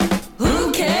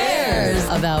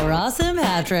about Ross and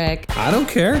Patrick. I don't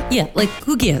care. Yeah, like,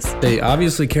 who gives? They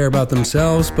obviously care about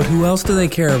themselves, but who else do they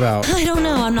care about? I don't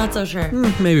know. I'm not so sure.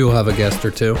 Maybe we'll have a guest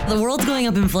or two. The world's going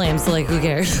up in flames, so, like, who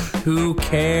cares? Who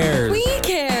cares? We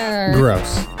care.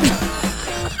 Gross.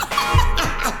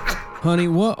 Honey,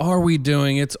 what are we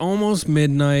doing? It's almost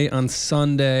midnight on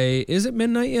Sunday. Is it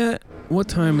midnight yet? What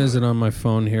time is it on my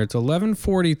phone here? It's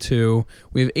 11:42.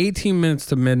 We have 18 minutes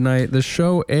to midnight. The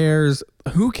show airs,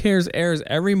 Who Cares airs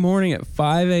every morning at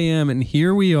 5 a.m. And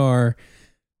here we are,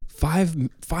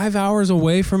 five hours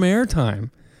away from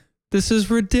airtime. This is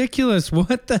ridiculous.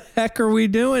 What the heck are we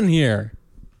doing here?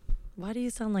 Why do you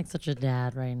sound like such a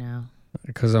dad right now?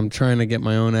 Because I'm trying to get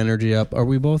my own energy up. Are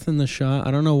we both in the shot?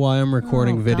 I don't know why I'm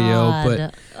recording video,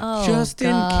 God. but just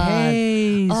in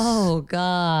case. Oh,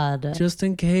 God. Just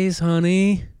in case,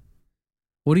 honey.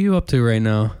 What are you up to right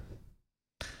now?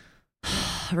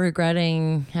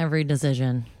 Regretting every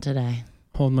decision today.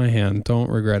 Hold my hand. Don't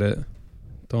regret it.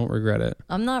 Don't regret it.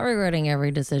 I'm not regretting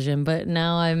every decision, but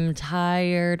now I'm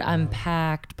tired. I'm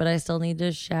packed, but I still need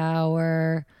to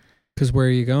shower. Because where are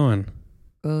you going?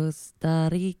 Costa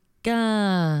Rica.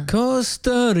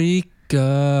 Costa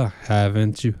Rica.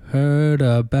 Haven't you heard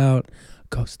about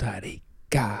Costa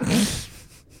Rica?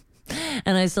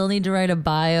 And I still need to write a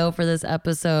bio for this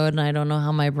episode, and I don't know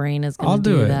how my brain is going to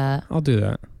do that. I'll do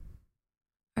that.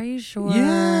 Are you sure?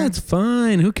 Yeah, it's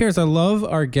fine. Who cares? I love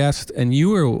our guest, and you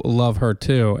will love her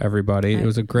too, everybody. It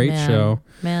was a great show.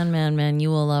 Man, you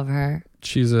will love her.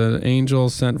 She's an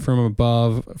angel sent from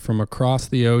above, from across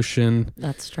the ocean.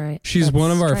 That's right. She's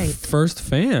one of our first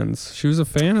fans. She was a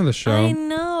fan of the show. I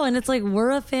know, and it's like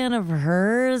we're a fan of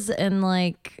hers, and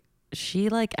like she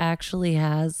like actually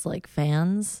has like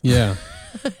fans. Yeah.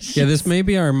 Yeah, this may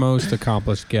be our most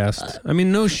accomplished guest. I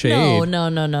mean, no shade.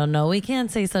 No. We can't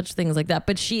say such things like that.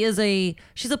 But she's a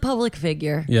public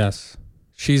figure. Yes.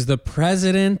 She's the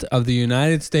president of the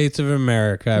United States of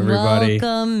America, everybody.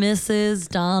 Welcome, Mrs.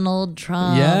 Donald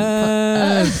Trump.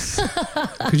 Yes.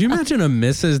 Could you imagine a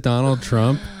Mrs. Donald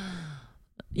Trump?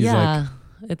 Yeah.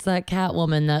 It's that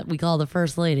Catwoman that we call the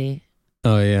First Lady.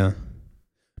 Oh, yeah.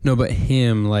 No, but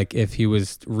him, like, if he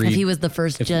was if he was the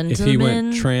first gentleman. If he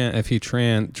went transitioned.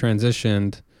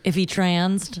 If he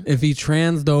transed. If he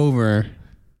transed over.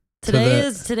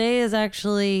 Today is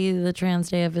actually the Trans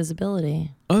Day of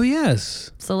Visibility. Oh, yes.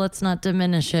 So let's not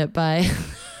diminish it by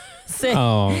saying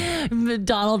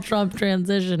Donald Trump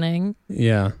transitioning.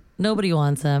 Yeah. Nobody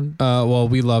wants him. Well,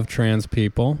 we love trans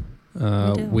people.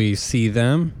 We see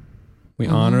them. We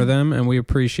honor them and we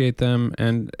appreciate them.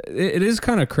 And it is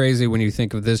kind of crazy when you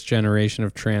think of this generation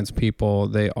of trans people.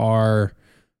 They are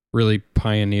really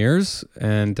pioneers.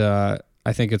 And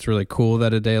I think it's really cool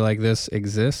that a day like this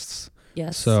exists.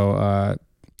 Yes. So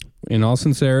in all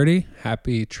sincerity,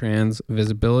 happy Trans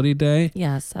Visibility Day.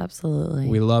 Yes, absolutely.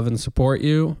 We love and support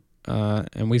you.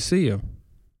 And we see you.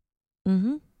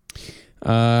 Mm-hmm.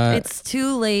 It's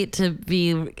too late to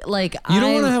be like... You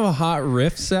don't want to have a hot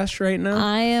riff sesh right now?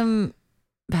 I am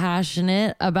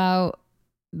passionate about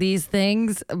these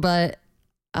things, but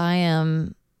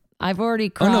I've already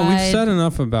cried. Oh no, we've said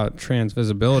enough about Trans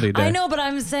Visibility Day. I know, but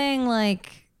I'm saying like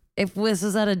if this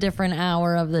was at a different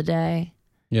hour of the day,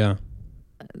 yeah,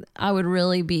 I would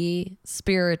really be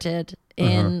spirited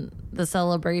in the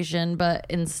celebration, but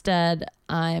instead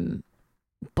I'm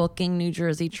booking New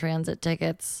Jersey Transit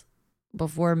tickets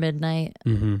before midnight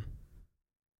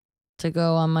to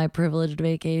go on my privileged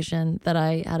vacation that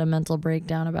I had a mental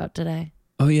breakdown about today.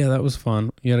 Oh, yeah, that was fun.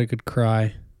 You had a good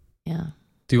cry. Yeah.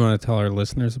 Do you want to tell our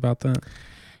listeners about that?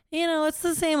 You know, it's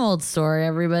the same old story,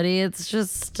 everybody. It's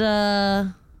just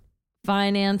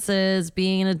finances,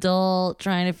 being an adult,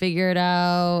 trying to figure it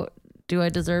out. Do I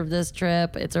deserve this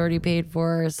trip? It's already paid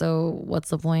for, so what's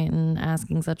the point in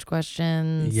asking such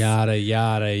questions? Yada,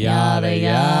 yada, yada,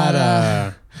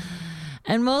 yada.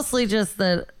 And mostly just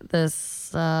that this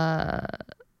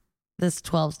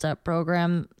 12-step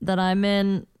program that I'm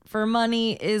in for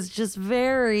money is just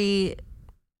very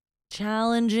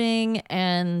challenging,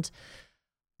 and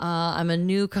I'm a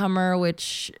newcomer,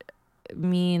 which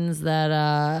means that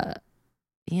a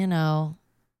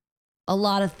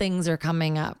lot of things are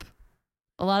coming up.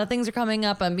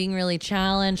 I'm being really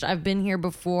challenged. I've been here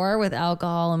before with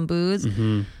alcohol and booze.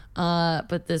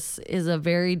 But this is a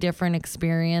very different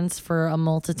experience for a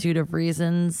multitude of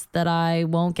reasons that I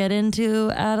won't get into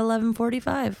at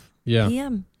 11:45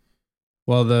 p.m.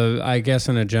 Well, I guess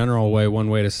in a general way, one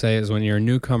way to say it is when you're a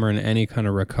newcomer in any kind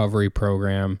of recovery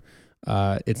program,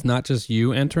 it's not just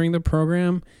you entering the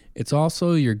program, it's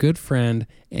also your good friend,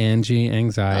 Angie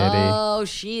Anxiety. Oh,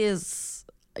 she is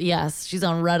Yes, she's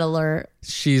on red alert.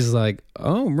 She's like,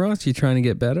 oh, Ross, you trying to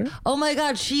get better? Oh my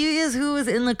God, she is who was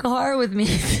in the car with me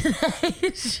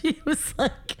today. She was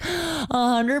like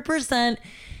 100%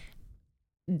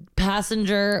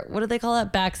 passenger. What do they call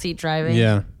that? Backseat driving.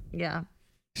 Yeah. Yeah.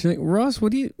 She's like, Ross,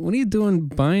 what are you doing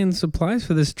buying supplies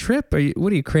for this trip?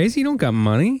 What are you crazy? You don't got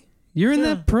money. You're in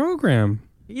that program.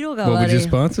 You don't got What money. would your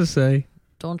sponsor say?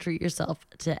 Don't treat yourself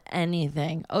to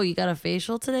anything. Oh, you got a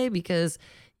facial today because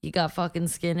you got fucking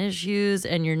skin issues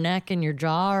and your neck and your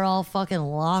jaw are all fucking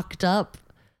locked up.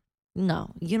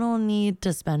 No, you don't need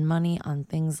to spend money on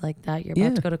things like that. You're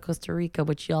about to go to Costa Rica,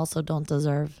 which you also don't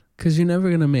deserve. Because you're never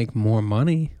going to make more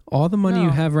money. All the money you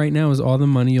have right now is all the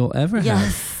money you'll ever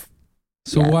have.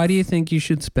 So why do you think you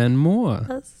should spend more?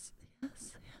 Yes.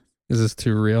 Is this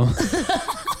too real?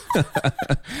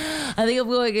 I think I'm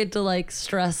going into like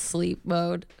stress sleep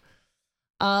mode.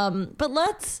 But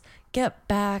let's get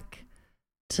back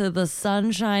to the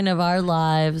sunshine of our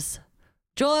lives.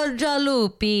 Giorgia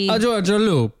Lupi. Giorgia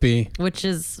Lupi. Which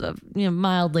is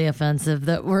mildly offensive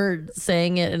that we're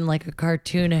saying it in like a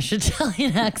cartoonish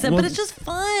Italian accent, but it's just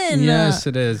fun. Yes,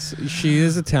 it is. She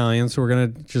is Italian, so we're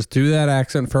going to just do that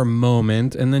accent for a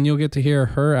moment, and then you'll get to hear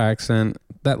her accent,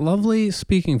 that lovely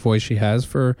speaking voice she has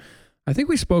for, I think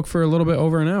we spoke for a little bit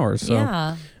over an hour.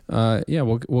 So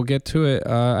we'll get to it.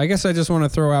 I guess I just want to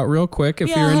throw out real quick, if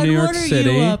you're in New York City.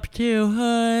 What are you up to,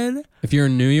 hon? If you're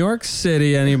in New York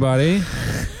City, anybody,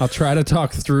 I'll try to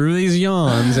talk through these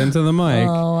yawns into the mic.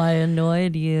 Oh, I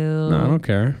annoyed you. No, I don't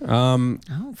care. I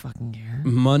don't fucking care.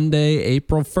 Monday,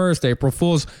 April 1st, April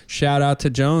Fool's. Shout out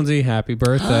to Jonesy. Happy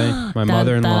birthday. My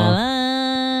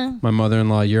mother-in-law. My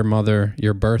mother-in-law, your mother,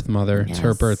 your birth mother. It's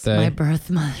her birthday. My birth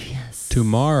mother, yes.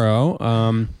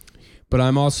 Tomorrow. But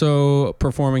I'm also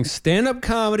performing stand-up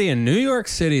comedy in New York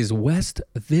City's West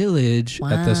Village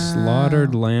at the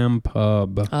Slaughtered Lamb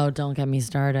Pub. Oh, don't get me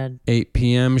started. 8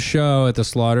 p.m. show at the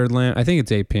Slaughtered Lamb. I think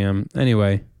it's 8 p.m.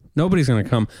 Anyway, nobody's going to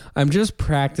come. I'm just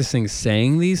practicing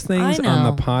saying these things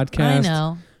on the podcast. I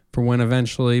know. For when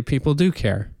eventually people do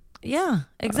care. Yeah,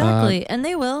 exactly. And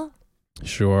they will.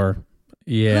 Sure.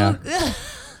 Yeah.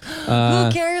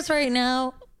 Who cares right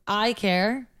now? I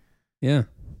care. Yeah.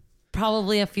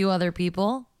 Probably a few other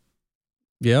people.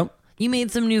 Yep. You made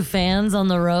some new fans on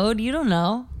the road. You don't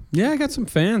know. Yeah, I got some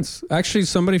fans. Actually,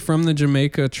 somebody from the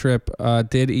Jamaica trip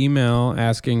did email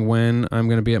asking when I'm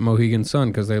going to be at Mohegan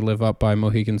Sun because they live up by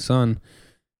Mohegan Sun.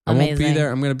 I won't be there.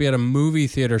 I'm going to be at a movie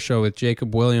theater show with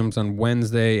Jacob Williams on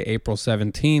Wednesday, April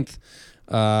 17th.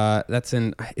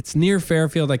 It's near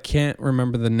Fairfield. I can't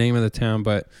remember the name of the town,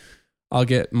 but I'll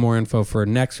get more info for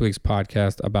next week's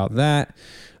podcast about that.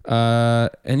 I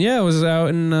was out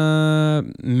in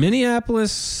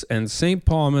Minneapolis and St.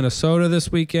 Paul, Minnesota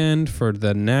this weekend for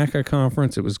the NACA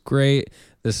conference. It was great.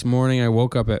 This morning I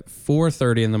woke up at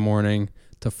 4:30 in the morning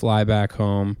to fly back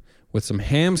home with some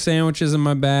ham sandwiches in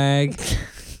my bag.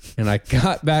 And I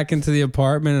got back into the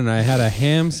apartment and I had a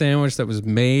ham sandwich that was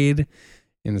made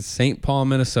in St. Paul,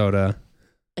 Minnesota.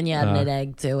 And you added an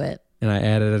egg to it. And I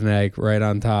added an egg right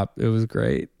on top. It was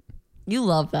great. You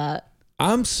love that.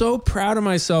 I'm so proud of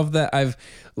myself that I've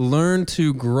learned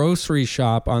to grocery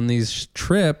shop on these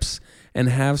trips and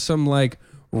have some like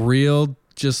real,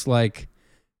 just like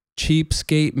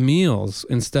cheapskate meals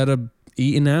instead of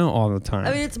eating out all the time.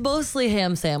 I mean, it's mostly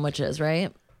ham sandwiches,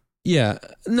 right? Yeah.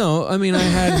 No, I mean, I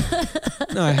had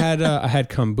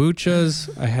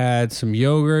kombuchas. I had some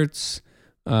yogurts.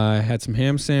 I had some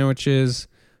ham sandwiches.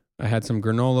 I had some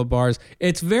granola bars.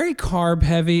 It's very carb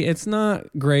heavy. It's not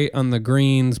great on the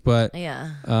greens, but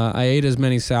I ate as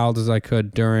many salads as I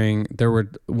could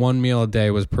one meal a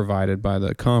day was provided by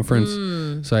the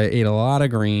conference. So I ate a lot of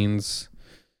greens.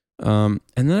 And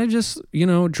then I just,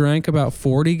 drank about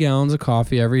 40 gallons of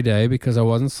coffee every day because I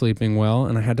wasn't sleeping well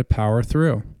and I had to power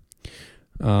through.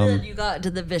 Then you got to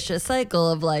the vicious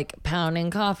cycle of like pounding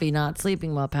coffee, not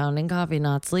sleeping well, pounding coffee,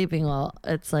 not sleeping well.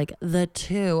 It's like the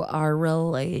two are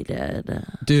related.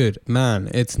 Dude,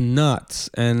 man, it's nuts.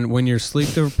 And when you're sleep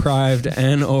deprived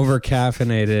and over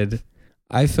caffeinated,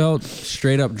 I felt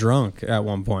straight up drunk at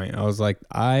one point. I was like,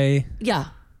 Yeah,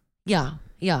 man.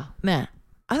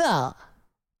 I felt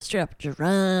straight up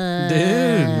drunk.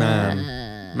 Dude,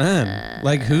 man.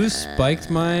 Like who spiked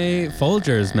my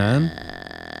Folgers, man?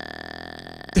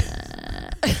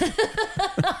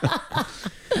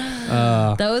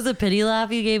 That was a pity laugh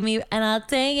you gave me, and I'll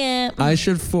take it.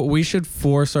 We should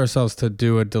force ourselves to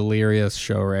do a delirious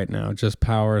show right now. Just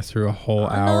power through a whole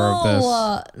hour of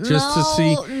this, just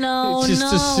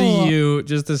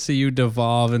to see you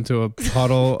devolve into a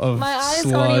puddle of my eyes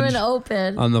sludge aren't even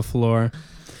open on the floor.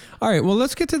 All right, well,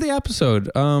 let's get to the episode.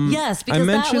 Yes, because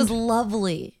that was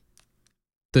lovely.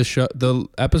 The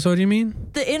episode, you mean?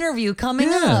 The interview coming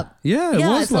Yeah. up. Yeah, it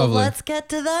was so lovely. let's get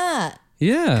to that.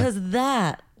 Yeah. Because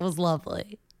that was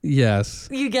lovely. Yes.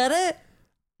 You get it?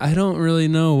 I don't really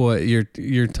know what you're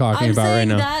talking I'm about right saying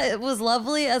now. that was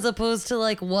lovely as opposed to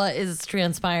like what is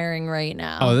transpiring right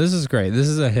now. Oh, this is great. This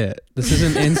is a hit. This is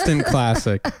an instant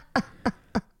classic.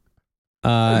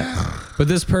 But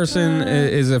this person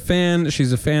is a fan.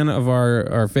 She's a fan of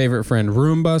our favorite friend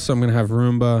Roomba. So I'm going to have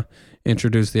Roomba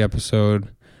introduce the episode.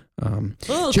 Come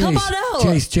on out.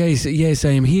 Jace, yes, I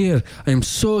am here. I am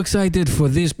so excited for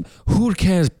this Who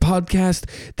Cares podcast.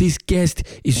 This guest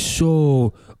is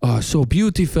so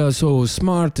beautiful, so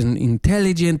smart and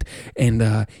intelligent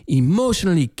and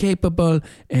emotionally capable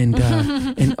and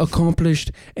and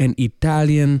accomplished and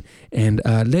Italian. And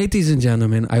ladies and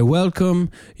gentlemen, we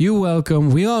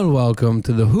all welcome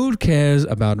to the Who Cares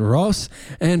about Ross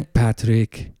and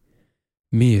Patrick,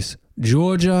 Miss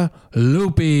Georgia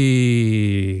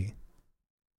Lupi.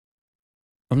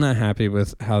 I'm not happy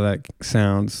with how that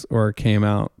sounds or came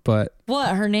out, but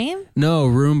What, her name? no,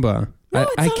 Roomba. No,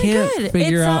 I can't good.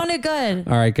 figure it out. sounded good.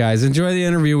 All right, guys, enjoy the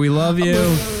interview. We love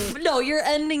you. No, you're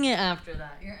ending it after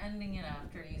that. You're ending it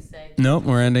after you say. Nope,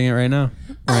 we're ending it right now.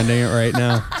 We're ending it right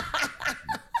now.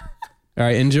 All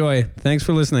right, enjoy. Thanks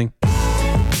for listening.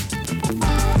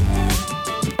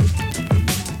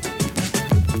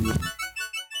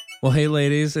 Well, hey,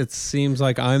 ladies, it seems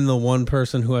like I'm the one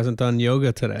person who hasn't done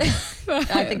yoga today.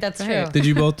 I think that's true. Did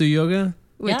you both do yoga?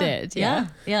 We did, yeah.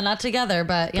 Yeah, not together,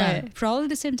 but yeah. But probably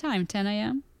the same time, 10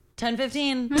 a.m.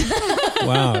 10:15.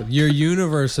 Wow, your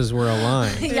universes were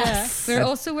aligned. Yes. We're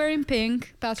also wearing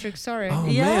pink. Patrick, sorry. Oh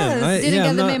Yes. man, Didn't get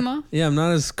I'm the not, memo? Yeah, I'm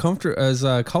not as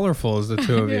colorful as the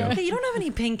two of you. Okay, you don't have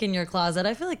any pink in your closet.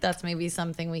 I feel like that's maybe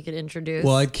something we could introduce.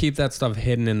 Well, I'd keep that stuff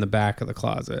hidden in the back of the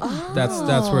closet.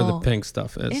 That's where the pink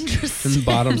stuff is. Interesting. In the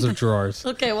bottoms of drawers.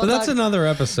 Okay, well, but that's another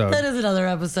episode. That is another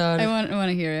episode. I want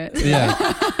to hear it.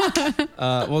 Yeah.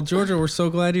 Well, Georgia, we're so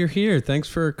glad you're here. Thanks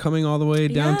for coming all the way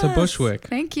down to Yes. Bushwick.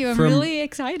 Thank you. I'm From really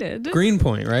excited.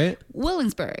 Greenpoint, right?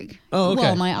 Williamsburg. Oh, okay.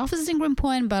 Well, my office is in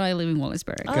Greenpoint, but I live in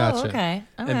Williamsburg. Oh, Gotcha. okay.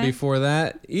 All And right. before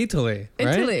that, Italy,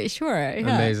 right? Italy, sure. Yeah.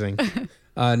 Amazing.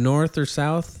 North or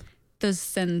south? The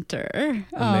center.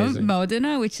 Amazing.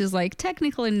 Modena, which is like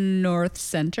technically north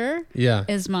center. Yeah.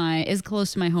 Is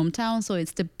close to my hometown, so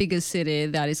it's the biggest city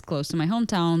that is close to my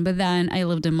hometown. But then I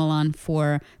lived in Milan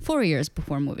for 4 years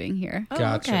before moving here. Oh,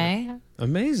 Gotcha. okay.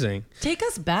 Amazing. Take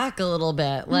us back a little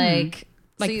bit. Like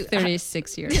so you-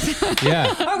 36 years.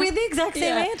 Yeah. Are we the exact same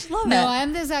Yeah. age? Love No, it.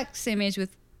 I'm the exact same age with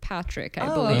Patrick, I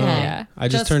Oh, believe. okay. Yeah. I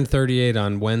just turned 38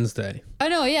 on Wednesday. Oh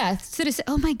no, yeah. 36.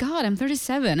 Oh my God, I'm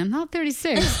 37. I'm not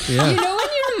 36. Yeah. You know when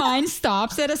your mind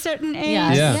stops at a certain age?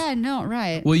 Yes. Yeah. Yeah, no,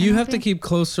 right. Well, you I have to think- keep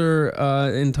closer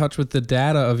in touch with the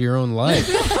data of your own life.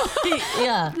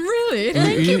 Yeah. Really?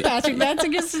 Thank you, Patrick. That's a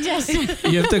good suggestion.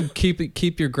 You have to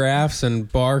keep your graphs and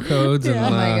barcodes and Yeah. Oh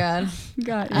my God.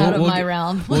 God. Out of we'll my get-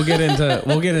 realm. We'll get into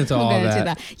We'll all get into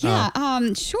that.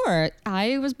 Yeah, sure.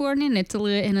 I was born in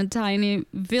Italy in a tiny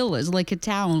village, like a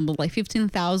town with like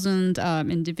 15,000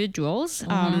 individuals.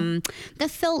 That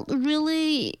felt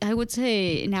really, I would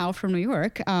say, now from New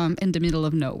York, in the middle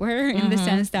of nowhere, in the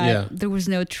sense that Yeah. there was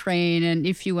no train. And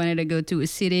if you wanted to go to a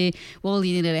city, well,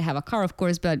 you needed to have a car, of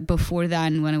course. But before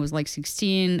then, when I was like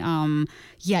 16,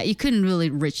 you couldn't really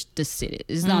reach the city.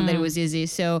 It's not that it was easy.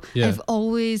 So Yeah. I've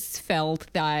always felt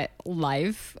that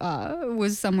life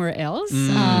was somewhere else.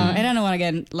 And I don't want to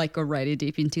get like already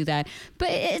deep into that, but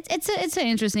it's an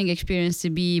interesting experience to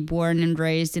be born and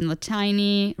raised in a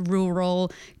tiny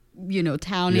rural,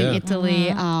 town Yeah. in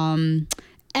Italy.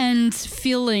 And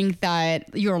feeling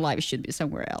that your life should be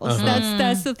somewhere else.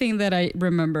 That's the thing that I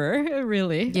remember,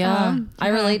 really. Yeah. I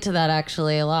relate to that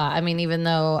actually a lot. I mean, even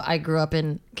though I grew up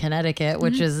in Connecticut,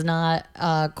 which is not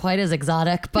quite as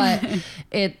exotic, but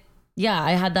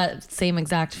I had that same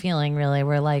exact feeling really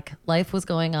where like life was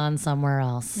going on somewhere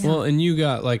else. Well, and you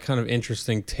got like kind of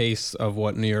interesting tastes of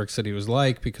what New York City was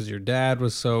like because your dad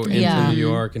was so into Yeah. New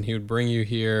York and he would bring you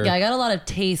here. Yeah, I got a lot of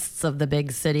tastes of the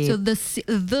big city. So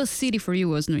the city for you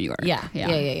was New York. Yeah,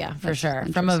 for That's sure. From a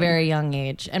interesting. very young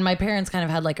age. And my parents kind of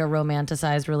had like a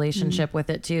romanticized relationship with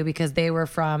it too because they were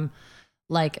from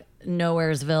like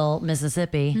Nowheresville,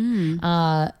 Mississippi.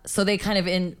 So they kind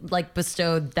of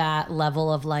bestowed that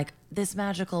level of like this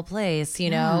magical place,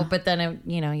 but then,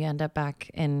 you end up back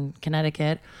in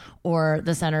Connecticut or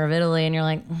the center of Italy and you're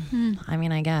like, I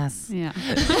mean, I guess. Yeah.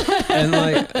 And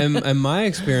like and my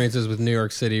experiences with New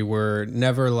York City were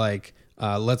never like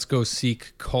let's go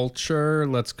seek culture,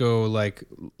 let's go like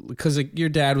because your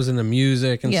dad was into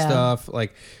music and Yeah. stuff,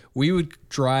 like we would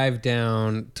drive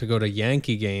down to go to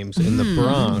Yankee games in the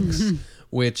Bronx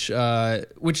which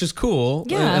is cool.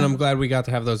 Yeah. And I'm glad we got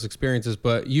to have those experiences.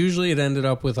 But usually it ended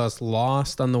up with us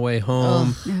lost on the way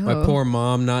home. My poor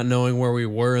mom not knowing where we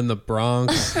were in the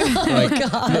Bronx. Like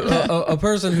a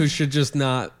person who should just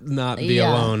not be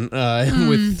alone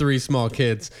with 3 small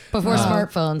kids. Before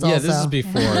smartphones, yeah, also. this is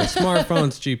before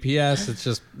smartphones, GPS. It's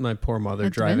just my poor mother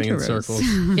driving in Adventurous.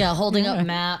 circles. Yeah, holding up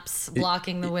maps,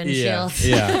 blocking the Yeah,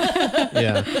 windshields.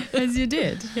 yeah. As you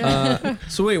did.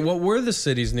 So wait, what were the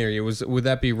cities near you? Would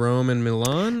that be Rome and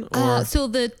Milan, or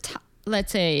So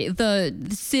let's say the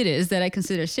cities that I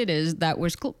consider cities that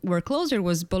were closer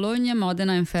was Bologna,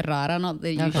 Modena, and Ferrara. Not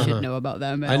that you should know about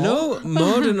them. At I all.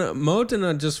 know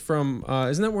Modena just from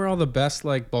isn't that where all the best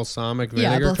like balsamic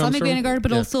vinegar Yeah, comes balsamic from? vinegar,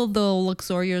 but Yeah. also the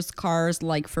luxurious cars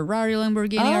like Ferrari,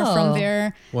 Lamborghini are from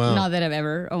there. Wow. Not that I've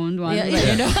ever owned one, Yeah, but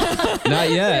yeah. you know.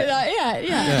 Not yet.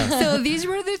 Yeah. So these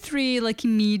were the 3 like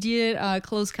immediate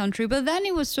close country, but then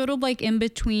it was sort of like in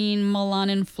between Milan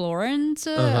and Florence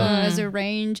as a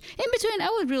range. In between, I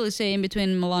would really say in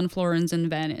between Milan, Florence, and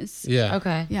Venice. Yeah.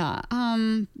 Okay. Yeah.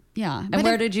 Yeah. And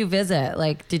where did you visit?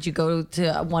 Like, did you go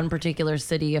to one particular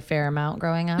city a fair amount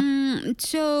growing up?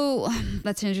 So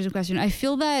that's an interesting question. I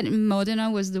feel that Modena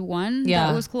was the one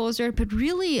that was closer, but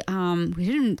really, we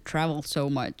didn't travel so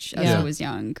much as I was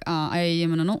young. I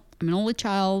am I'm an only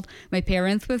child. My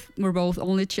parents were both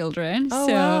only children. Oh,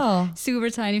 so wow. super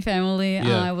tiny family.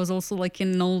 Yeah. I was also like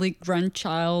an only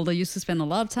grandchild. I used to spend a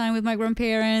lot of time with my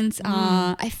grandparents.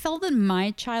 I felt that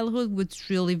my childhood was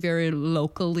really very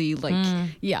locally,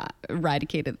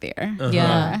 eradicated there.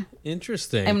 Yeah.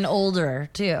 Interesting. I'm older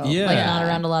too. Yeah. Like not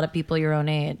around a lot of people your own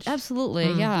age.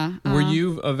 Absolutely, yeah. Were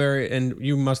you and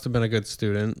you must have been a good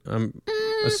student, I'm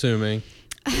assuming.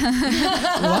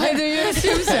 Why do you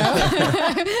assume so?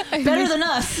 Better than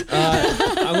us.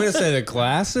 I'm gonna say the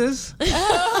glasses.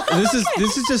 This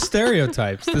is just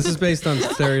stereotypes. This is based on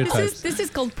stereotypes. This is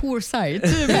called poor sight.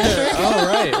 Oh,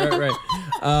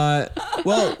 right.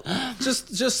 Well,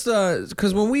 just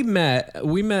because when we met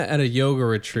at a yoga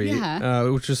retreat,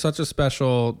 which was such a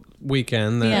special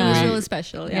weekend that Yeah. Really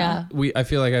special, yeah. I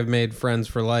feel like I've made friends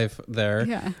for life there.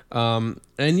 Yeah.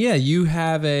 And yeah, you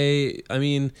have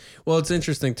well, it's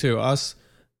interesting too.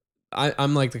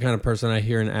 I'm like the kind of person I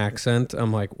hear an accent,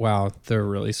 I'm like, wow, they're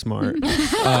really smart.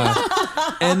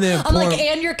 And they have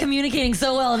and you're communicating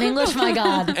so well in English, my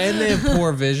God. and they have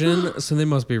poor vision, so they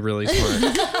must be really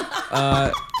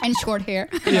smart. And short hair.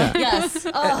 Yeah. Yes.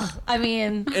 Oh, I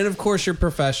mean, And of course, your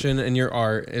profession and your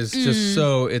art is just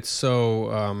it's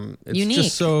Unique.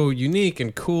 just so unique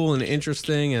and cool and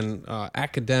interesting and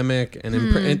academic and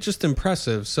and just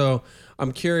impressive. So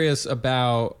I'm curious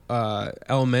about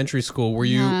elementary school. Were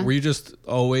you just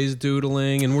always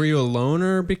doodling, and were you a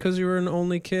loner because you were an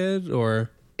only kid, or?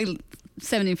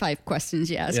 75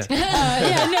 questions you asked.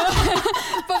 Yeah. No.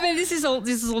 But man, this is all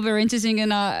very interesting,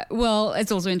 and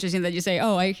it's also interesting that you say,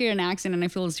 oh, I hear an accent and I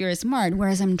feel it's very smart,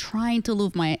 whereas I'm trying to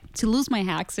lose my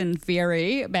accent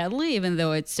very badly, even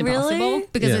though it's impossible. Really?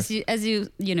 Because as you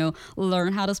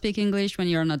learn how to speak English when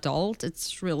you're an adult,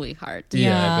 it's really hard.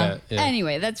 Yeah, I bet. Yeah.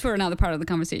 Anyway, that's for another part of the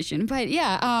conversation. But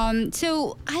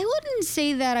so I wouldn't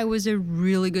say that I was a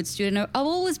really good student. I've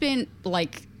always been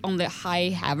like on the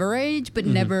high average, but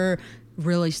never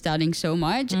really studying so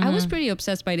much. I was pretty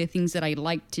obsessed by the things that I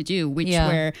liked to do, which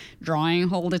were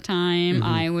drawing all the time.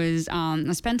 I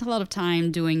spent a lot of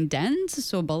time doing dance,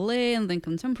 so ballet and then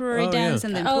contemporary dance,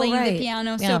 and then playing the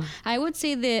piano. Yeah. So I would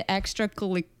say the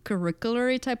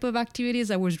extracurricular type of activities,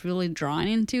 I was really drawn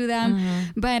into them.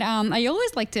 But I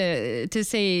always like to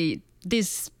say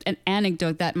an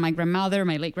anecdote that my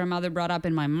late grandmother brought up,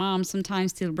 and my mom sometimes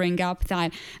still bring up,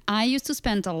 that I used to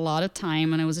spend a lot of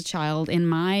time when I was a child in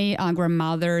my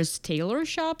grandmother's tailor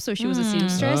shop. So she was a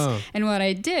seamstress. Oh. And what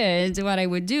I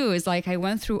would do is I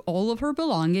went through all of her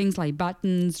belongings, like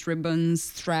buttons,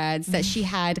 ribbons, threads, that she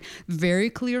had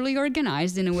very clearly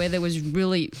organized in a way that was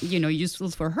really, useful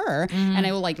for her. And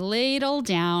I would lay it all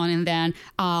down and then,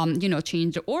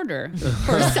 change the order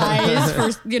for size,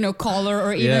 for, color,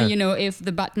 or even, if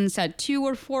the buttons had 2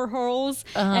 or 4 holes,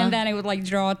 and then I would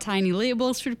draw tiny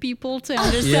labels for people to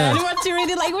understand what to read.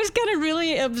 I was kind of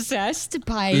really obsessed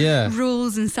by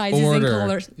rules and sizes and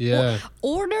colors. Yeah.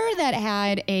 Order that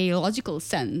had a logical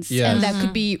sense Yes. and that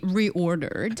could be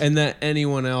reordered. And that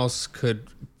anyone else could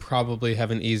probably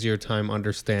have an easier time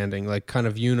understanding, like kind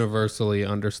of universally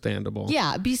understandable.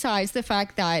 Yeah, besides the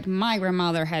fact that my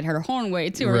grandmother had her own way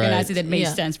to organize it that made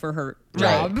sense for her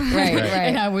job. Right.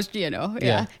 And I was,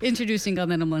 introducing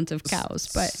an element of cows.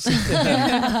 But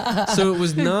So it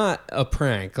was not a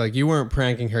prank. Like you weren't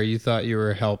pranking her. You thought you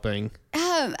were helping.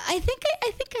 I think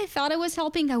I thought I was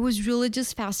helping. I was really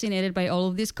just fascinated by all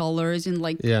of these colors and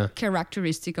like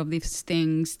characteristic of these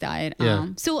things that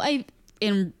so I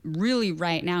in really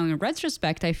right now in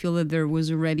retrospect, I feel that there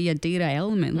was already a data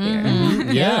element there.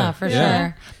 Mm-hmm. Yeah, for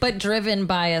sure. But driven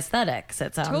by aesthetics,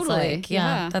 it sounds Totally, like.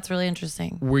 Yeah, that's really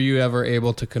interesting. Were you ever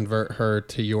able to convert her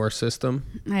to your system?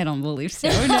 I don't believe so.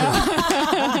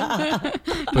 No.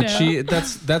 But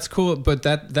that's cool. But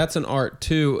that's an art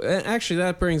too. And actually,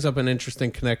 that brings up an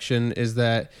interesting connection. Is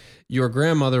that your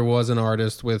grandmother was an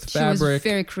artist with fabric, she was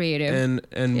very creative,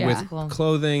 and with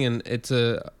clothing, and it's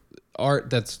a art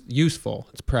that's useful.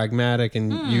 It's pragmatic,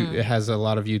 and it has a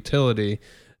lot of utility.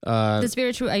 That's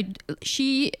very true.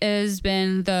 She has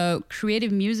been the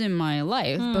creative muse in my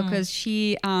life because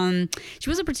she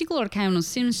was a particular kind of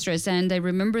seamstress, and I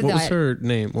remember What was her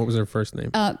name? What was her first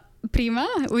name? Prima,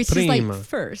 which is like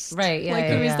first, right? Yeah, like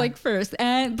it was like first,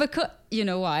 and because you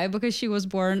know why? Because she was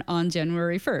born on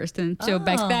January 1st, and so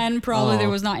back then probably there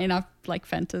was not enough like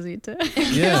fantasy to.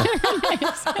 Yeah,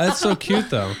 that's so cute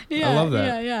though. I love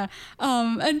that. Yeah.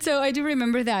 And so I do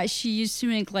remember that she used to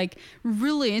make like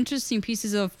really interesting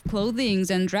pieces of clothing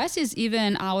and dresses,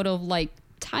 even out of like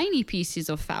tiny pieces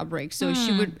of fabric. So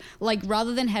she would like,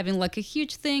 rather than having like a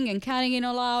huge thing and cutting it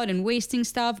all out and wasting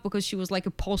stuff, because she was like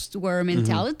a post-war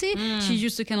mentality, she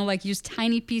used to kind of like use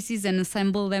tiny pieces and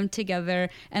assemble them together,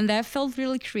 and that felt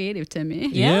really creative to me.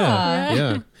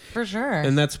 Yeah. For sure.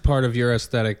 And that's part of your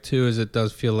aesthetic too, is it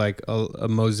does feel like a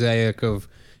mosaic of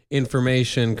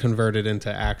information converted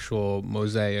into actual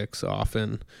mosaics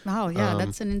often. Wow, yeah,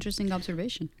 that's an interesting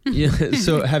observation. Yeah.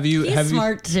 So have you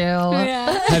smart too.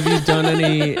 Have you done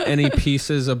any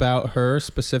pieces about her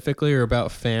specifically, or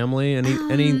about family?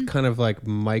 Any kind of like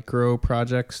micro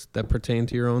projects that pertain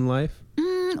to your own life?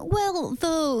 Well,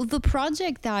 the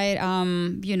project that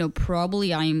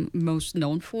probably I'm most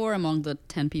known for among the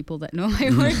 10 people that know my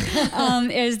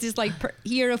work is this like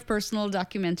year of personal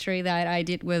documentary that I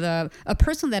did with a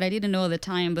person that I didn't know at the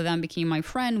time, but then became my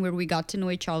friend, where we got to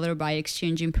know each other by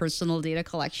exchanging personal data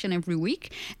collection every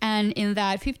week. And in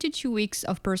that 52 weeks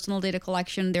of personal data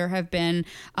collection, there have been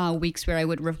weeks where I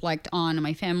would reflect on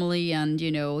my family and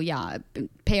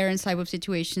parents type of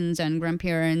situations and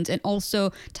grandparents, and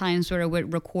also times where I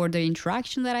would record the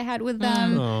interaction that I had with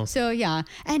them. So yeah,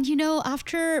 and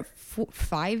after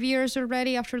 5 years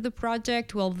already after the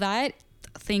project, well, that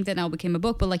thing that now became a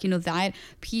book, but like that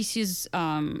pieces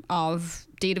of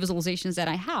data visualizations that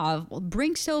I have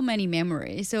bring so many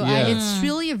memories. So it's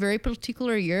really a very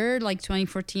particular year, like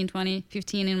 2014,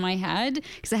 2015 in my head,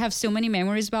 because I have so many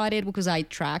memories about it because I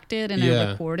tracked it and I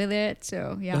recorded it.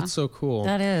 So that's so cool.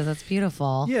 That's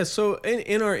beautiful. Yeah. So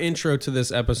in our intro to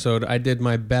this episode, I did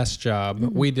my best job.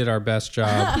 We did our best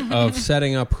job of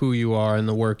setting up who you are and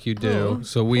the work you do.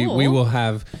 So we will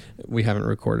have. We haven't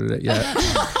recorded it yet,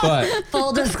 but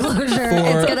full disclosure,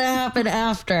 it's gonna happen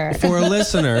after. For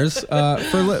listeners,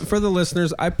 for the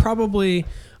listeners, I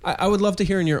would love to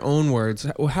hear in your own words,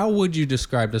 how would you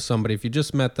describe to somebody, if you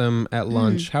just met them at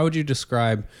lunch, how would you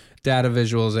describe data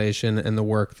visualization and the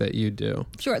work that you do?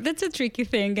 Sure, that's a tricky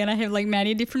thing, and I have like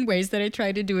many different ways that I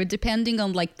try to do it, depending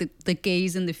on like the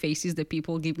gaze and the faces that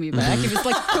people give me back. If it's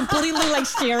like completely like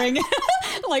staring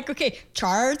like, okay,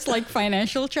 charts, like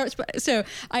financial charts. So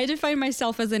I define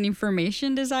myself as an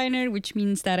information designer, which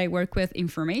means that I work with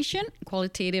information,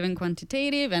 qualitative and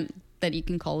quantitative, and that you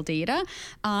can call data.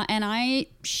 And I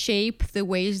shape the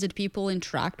ways that people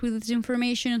interact with this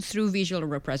information through visual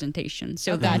representation.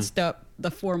 So that's the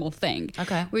formal thing.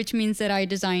 Okay. Which means that I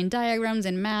design diagrams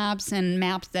and maps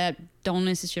that don't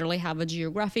necessarily have a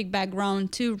geographic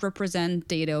background to represent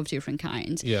data of different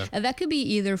kinds. Yeah. And that could be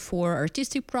either for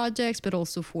artistic projects, but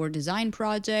also for design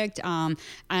projects.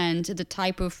 And the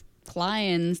type of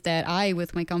clients that I,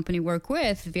 with my company, work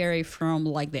with vary from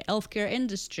like the healthcare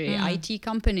industry, IT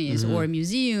companies, or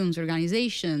museums,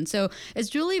 organizations. So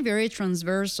it's really very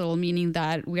transversal, meaning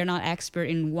that we are not expert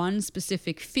in one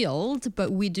specific field,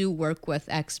 but we do work with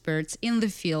experts in the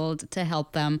field to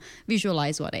help them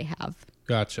visualize what they have.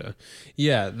 Gotcha.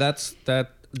 Yeah, that's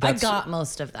I got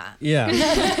most of that. Yeah.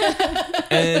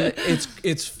 And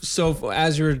it's so,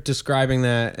 as you're describing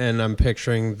that, and I'm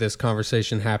picturing this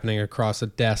conversation happening across a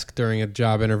desk during a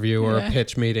job interview or a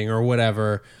pitch meeting or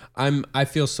whatever, I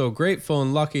feel so grateful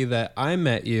and lucky that I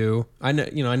met you. I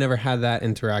never had that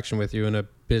interaction with you in a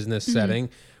business setting.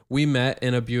 We met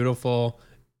in a beautiful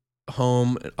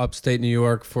home in upstate New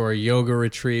York for a yoga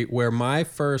retreat, where my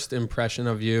first impression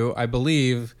of you, I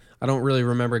believe, I don't really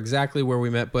remember exactly where we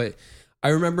met, but I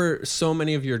remember so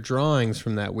many of your drawings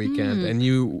from that weekend.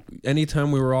 And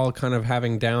anytime we were all kind of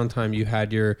having downtime, you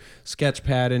had your sketch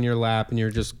pad in your lap and you're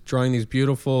just drawing these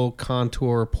beautiful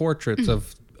contour portraits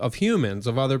of of humans,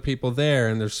 of other people there,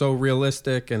 and they're so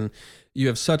realistic, and you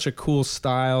have such a cool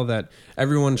style that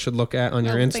everyone should look at on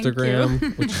your Instagram.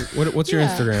 What's your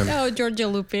Instagram? Oh, Georgia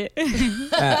Lupi.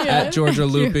 at Georgia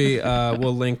Lupi.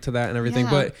 We'll link to that and everything.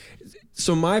 Yeah. But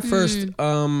so my first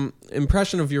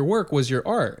impression of your work was your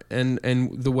art and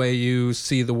the way you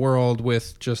see the world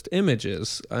with just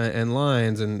images and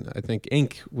lines, and I think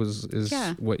ink is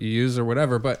what you use or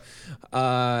whatever. But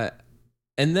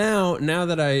and now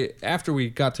that after we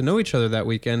got to know each other that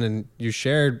weekend and you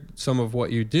shared some of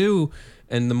what you do,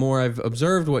 and the more I've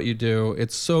observed what you do,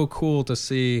 it's so cool to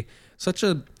see such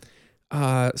a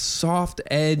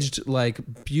soft-edged,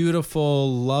 like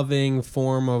beautiful, loving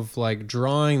form of like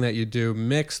drawing that you do,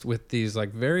 mixed with these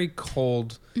like very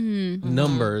cold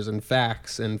numbers and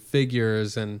facts and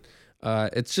figures, and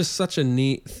it's just such a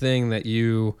neat thing that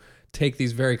you take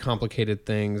these very complicated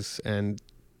things and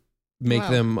make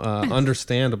them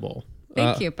understandable.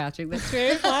 Thank you, Patrick. That's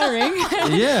very flattering.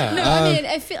 Yeah. No, I mean,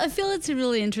 I feel it's a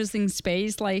really interesting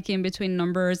space, like in between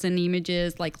numbers and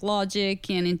images, like logic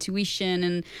and intuition,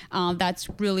 and that's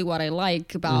really what I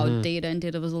like about data and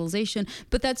data visualization.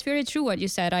 But that's very true what you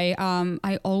said.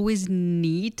 I always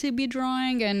need to be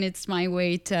drawing, and it's my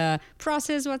way to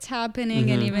process what's happening,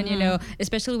 and even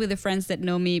especially with the friends that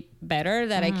know me better,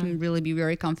 that I can really be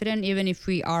very confident. Even if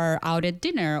we are out at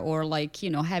dinner or like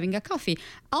having a coffee,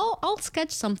 I'll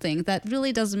sketch something that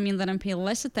really doesn't mean that I'm paying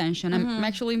less attention. I'm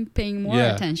actually paying more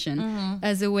attention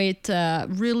as a way to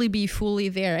really be fully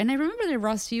there. And I remember that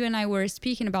Ross, you and I were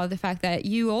speaking about the fact that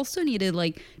you also needed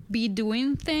like be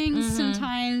doing things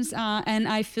sometimes, and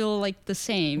I feel like the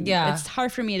same. Yeah, it's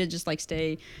hard for me to just like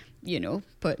stay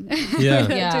put Yeah.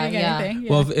 doing anything.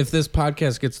 Well, if this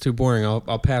podcast gets too boring,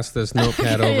 I'll pass this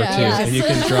notepad over to you, and you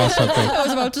can draw something. I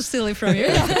was about to steal it from you.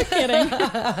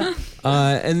 Kidding.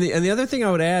 And the other thing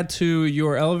I would add to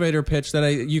your elevator pitch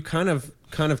that you kind of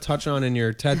touch on in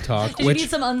your TED Talk, Do you need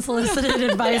some unsolicited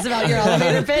advice about your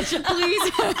elevator pitch,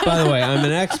 please? By the way, I'm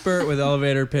an expert with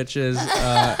elevator pitches,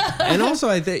 and also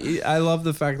I love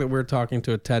the fact that we're talking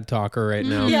to a TED Talker right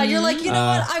now. Yeah, you're like,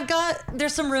 what?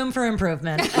 There's some room for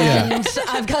improvement, and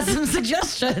I've got some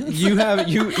suggestions. You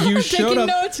showed taking up.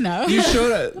 notes now. You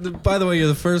showed up. By the way, you're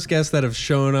the first guest that have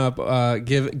shown up,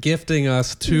 gifting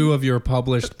us 2 of your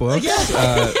published books.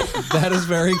 That is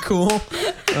very cool.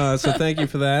 So thank you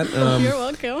for that. You're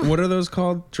welcome. What are those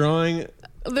called? Drawing.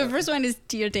 The first one is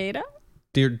Dear Data.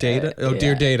 Dear Data.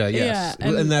 Dear Data. Yes, Yeah,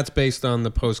 and that's based on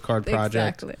the postcard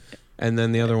project. Exactly. And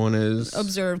then the other one is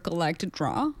Observe, Collect,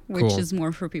 Draw, which Cool. is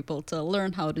more for people to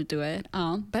learn how to do it.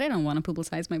 But I don't want to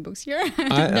publicize my books here.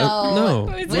 No.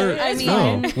 It's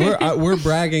We're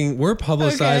bragging. We're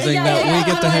publicizing that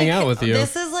we get to hang out with you.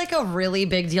 This is like a really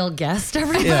big deal guest,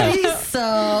 everybody. So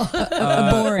a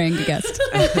boring guest.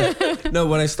 No,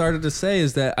 what I started to say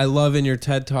is that I love in your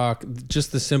TED Talk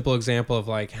just the simple example of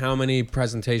like how many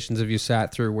presentations have you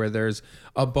sat through where there's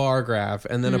a bar graph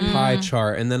and then a pie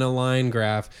chart and then a line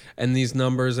graph and these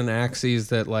numbers and axes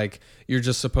that like you're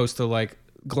just supposed to like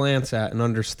glance at and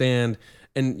understand,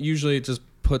 and usually it just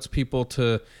puts people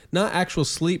to not actual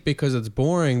sleep because it's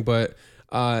boring, but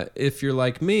if you're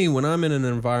like me, when I'm in an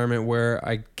environment where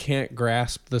I can't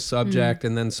grasp the subject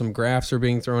and then some graphs are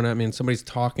being thrown at me and somebody's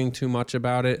talking too much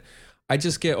about it, I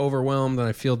just get overwhelmed and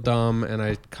I feel dumb and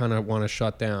I kind of want to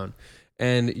shut down.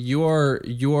 And your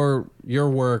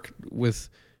work with,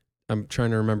 I'm trying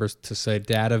to remember to say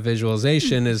data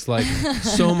visualization is like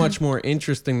so much more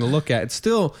interesting to look at. It's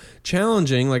still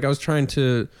challenging. Like I was trying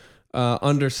to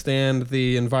understand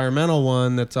the environmental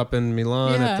one that's up in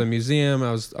Milan at the museum. I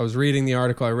was reading the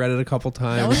article. I read it a couple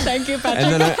times. Oh, thank you, Patrick.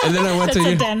 And then I went That's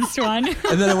to a dense one.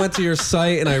 and then I went to your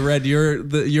site and I read your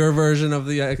version of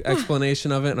the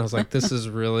explanation of it, and I was like, this is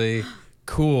really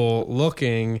cool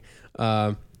looking.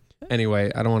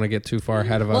 Anyway, I don't want to get too far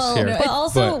ahead of us here. But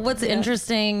also, what's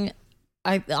interesting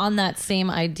on that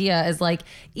same idea is like,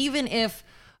 even if,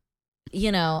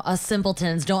 us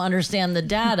simpletons don't understand the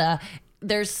data,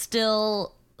 there's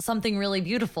still something really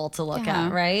beautiful to look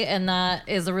at, right? And that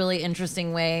is a really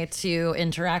interesting way to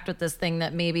interact with this thing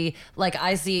that maybe like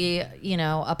I see,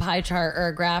 a pie chart or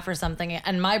a graph or something,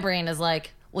 and my brain is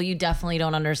like, well, you definitely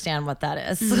don't understand what that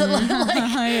is.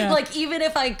 Like even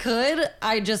if I could,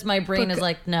 my brain is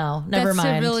like, no, never mind.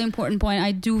 That's a really important point.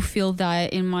 I do feel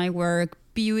that in my work,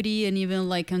 beauty and even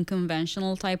like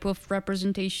unconventional type of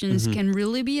representations can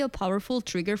really be a powerful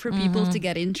trigger for people to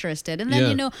get interested. And then, Yeah.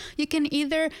 you know, you can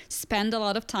either spend a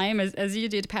lot of time, as you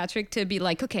did, Patrick, to be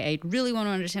like, okay, I really want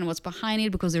to understand what's behind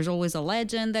it because there's always a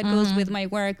legend that goes with my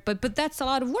work. But that's a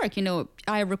lot of work. You know,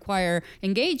 I require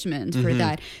engagement for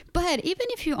that. But even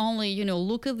if you only, you know,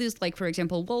 look at this, like, for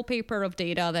example, wallpaper of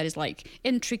data that is like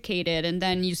intricated, and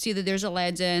then you see that there's a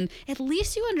legend, at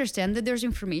least you understand that there's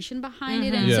information behind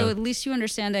it. And Yeah. so at least you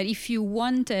understand that if you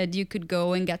wanted, you could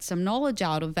go and get some knowledge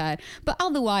out of that. But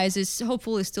otherwise, it's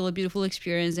hopefully still a beautiful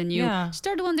experience, and you Yeah.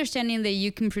 start to understanding that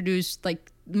you can produce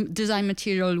like design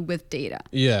material with data.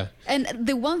 Yeah. And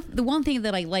the one thing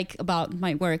that I like about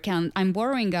my work, and I'm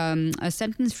borrowing a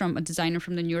sentence from a designer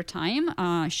from the New York Times,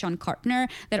 Sean Kartner,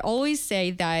 that always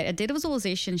say that a data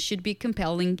visualization should be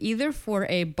compelling either for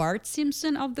a Bart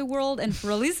Simpson of the world and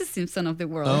for a Lisa Simpson of the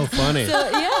world. Oh, funny. So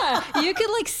yeah, you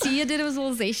could like see a data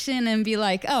visualization and be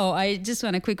like, oh, I just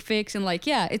want a quick fix, and like,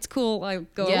 yeah, it's cool, I'll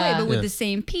go Yeah. away. But with Yeah. the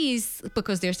same piece,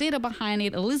 because there's data behind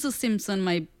it, Lisa Simpson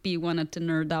might be wanted to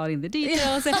nerd out in the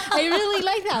details. And I really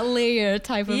like that layer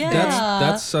type of Yeah. thing.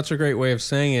 That's such a great way of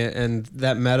saying it, and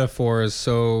that metaphor is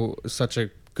such a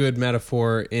good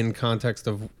metaphor in context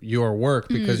of your work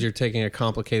because you're taking a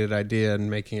complicated idea and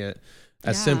making it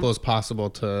as Yeah. simple as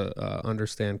possible to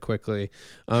understand quickly,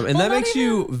 and that not makes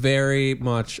you very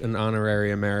much an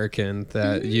honorary American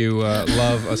that you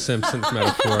love a Simpsons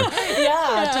metaphor.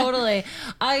 Yeah, totally.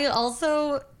 I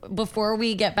also, before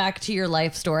we get back to your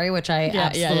life story, which I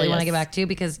absolutely want to get back to,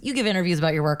 because you give interviews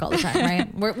about your work all the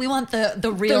time, right? We want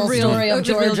the real story of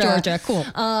the real Georgia. Cool.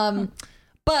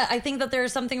 But I think that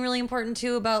there's something really important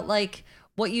too about like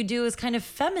what you do is kind of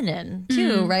feminine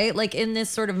too, right? Like in this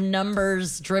sort of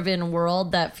numbers driven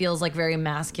world that feels like very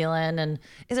masculine. And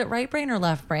is it right brain or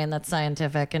left brain that's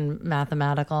scientific and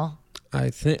mathematical? I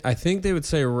think they would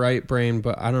say right brain,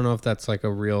 but I don't know if that's like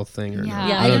a real thing or not.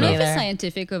 Yeah, I don't know know. if it's Either.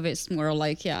 scientific or if it's more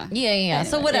like, Yeah. So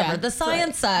Anyway, whatever. yeah, The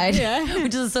science side,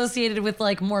 which is associated with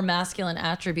like more masculine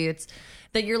attributes,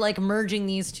 that you're like merging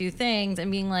these two things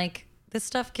and being like, this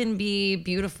stuff can be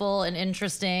beautiful and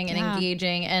interesting and Yeah.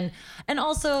 engaging. And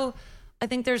also I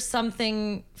think there's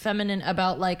something feminine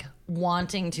about like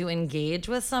wanting to engage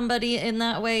with somebody in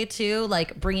that way too,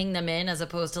 like bringing them in as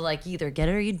opposed to like either get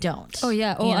it or you don't. Oh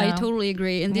yeah. Oh, you I know? totally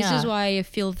agree. And this Yeah. is why I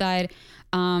feel that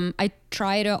I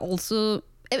try to also,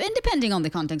 and depending on the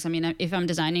context, I mean, if I'm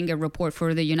designing a report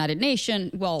for the United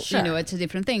Nations, well, Sure. you know, it's a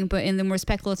different thing. But in the more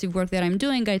speculative work that I'm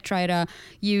doing, I try to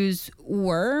use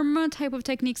worm type of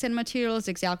techniques and materials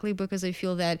exactly because I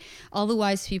feel that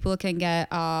otherwise people can get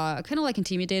kind of like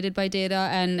intimidated by data.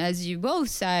 And as you both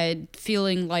said,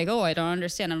 feeling like, oh, I don't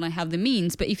understand, I don't have the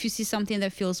means. But if you see something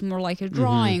that feels more like a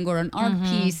drawing or an art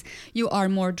piece, you are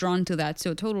more drawn to that.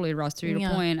 So totally, Ross, to your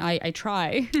Yeah. point, I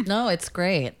try. No, it's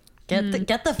great.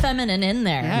 Get the feminine in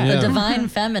there. Yeah. The divine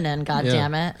feminine, God Yeah.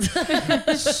 damn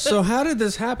it. So how did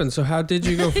this happen? So how did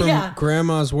you go from Yeah.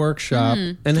 grandma's workshop?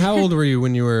 And how old were you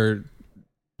when you were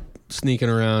sneaking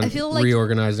around I feel like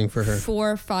reorganizing for her?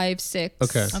 4, 5, 6.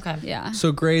 Okay. Okay. Yeah.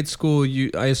 So grade school,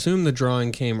 I assume the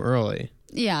drawing came early.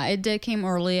 Yeah, it did came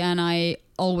early, and I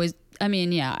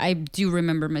do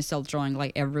remember myself drawing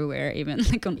like everywhere, even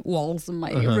like on walls in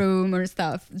my room or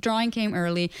stuff. Drawing came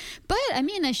early. But I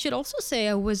mean, I should also say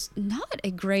I was not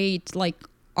a great like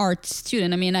art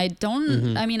student. I mean, I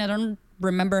don't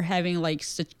remember having like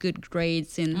such good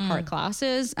grades in art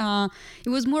classes. It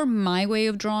was more my way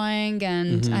of drawing,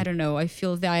 and I don't know, I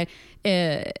feel that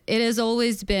it has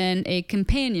always been a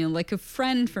companion, like a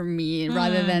friend for me,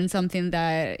 rather than something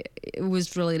that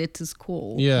was related to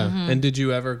school. Yeah. And did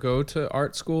you ever go to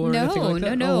art school or anything like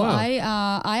that? No. Oh,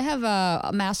 wow. I have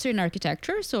a master in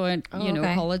architecture, so at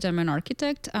okay. college I'm an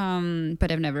architect.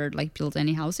 But I've never like built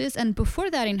any houses. And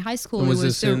before that, in high school, And was it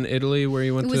was this in Italy where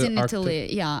you went it to was in architect-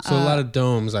 Italy. Yeah. So a lot of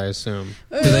domes, I assume.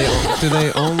 Do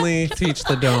they only teach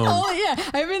the dome? Oh yeah,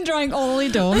 I've been drawing only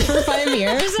domes for 5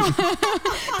 years.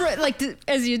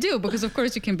 As you do, because of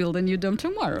course you can build a new dome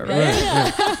tomorrow,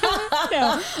 right?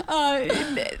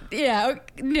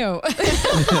 No.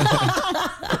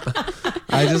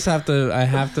 I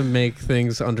have to make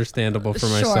things understandable for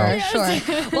myself.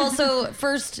 Sure. Well, so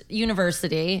first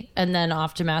university and then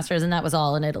off to masters, and that was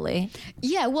all in Italy.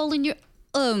 Yeah, well, in your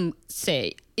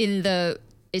say in the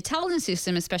Italian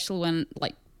system, especially when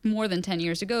like more than 10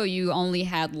 years ago, you only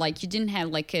had like, you didn't have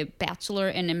like a bachelor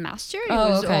and a master. It Oh,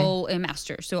 was okay. all a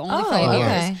master. So only Oh, 5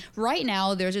 okay. years. Right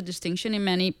now, there's a distinction in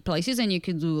many places and you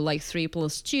could do like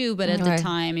 3+2. But at the Okay.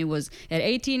 time, it was at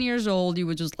 18 years old, you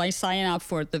would just like sign up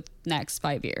for the next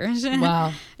 5 years.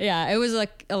 Wow. Yeah, it was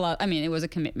like a lot. I mean, it was a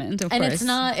commitment, of And course.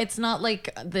 it's not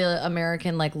like the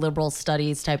American like liberal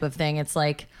studies type of thing. It's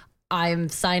like I'm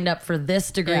signed up for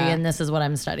this degree Yeah. and this is what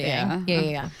I'm studying. Yeah.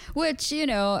 Yeah. Which, you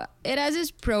know, it has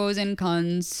its pros and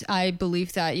cons. I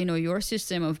believe that, you know, your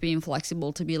system of being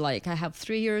flexible to be like, I have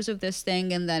 3 years of this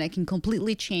thing and then I can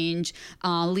completely change,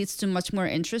 leads to much more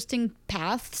interesting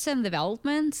paths and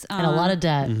developments. And a lot of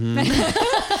debt.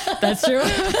 That's true.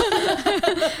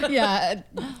 Yeah,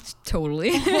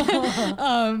 totally.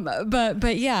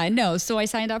 But yeah, no. So I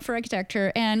signed up for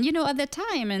architecture, and you know, at the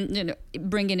time, and you know,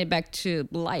 bringing it back to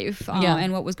life Yeah.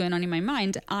 and what was going on in my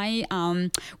mind, I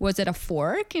was at a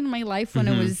fork in my life when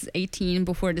I was 18.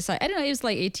 Before I decided, I don't know, it was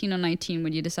like 18 or 19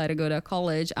 when you decide to go to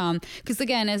college. Because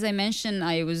again, as I mentioned,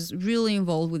 I was really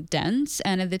involved with dance,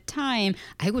 and at the time,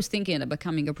 I was thinking of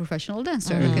becoming a professional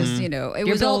dancer because you know it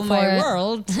You're was all built for my it.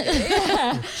 world.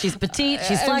 Yeah. She's petite.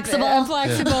 She's I'm flexible.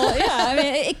 flexible. Yeah, I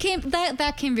mean, it came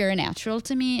that came very natural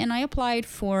to me, and I applied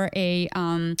for a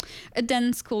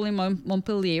dance school in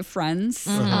Montpellier, France,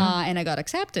 and I got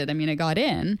accepted. I mean, I got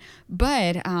in,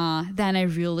 but then I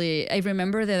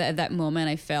remember that at that moment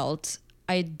I felt,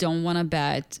 I don't want to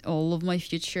bet all of my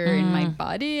future in my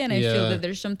body, and I feel Yeah. that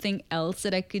there's something else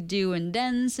that I could do, and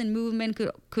dance and movement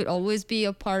could always be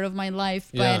a part of my life.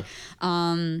 Yeah. But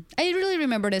I really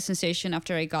remember the sensation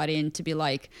after I got in to be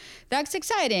like, that's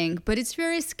exciting, but it's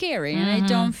very scary, and I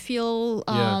don't feel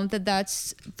Yeah. that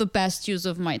that's the best use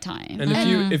of my time. And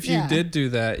if you Yeah. did do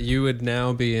that, you would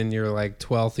now be in your like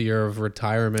 12th year of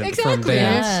retirement from Exactly.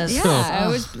 dance. Yes. Yeah, I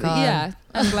was. God. Yeah,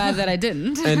 I'm glad that I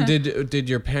didn't. And did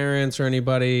your parents or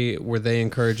anybody, were they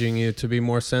encouraging you to be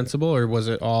more sensible, or was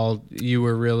it all you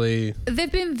were really?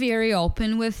 They've been very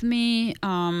open with me,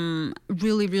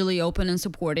 really, really open and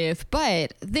supportive,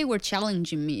 but they were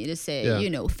challenging me to say, Yeah. you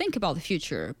know, think about the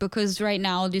future, because right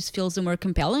now this feels a more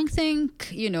compelling thing.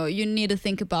 You know, you need to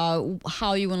think about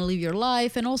how you want to live your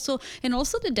life, and also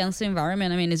the dance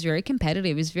environment. I mean, it's very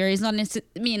competitive. It's not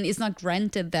it's not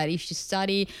granted that if you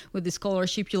study with the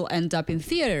scholarship, you'll end up in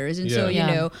theaters. And so, Yeah. you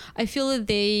Yeah. know, I feel that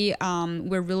they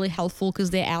were really helpful because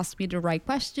they asked me the right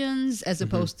questions as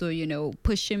opposed to, you know,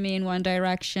 pushing me in one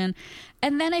direction.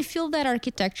 And then I feel that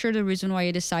architecture, the reason why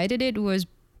I decided it was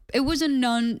a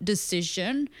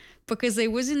non-decision, because I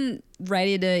wasn't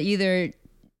ready to either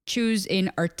choose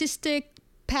an artistic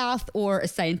path or a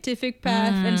scientific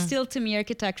path. And still, to me,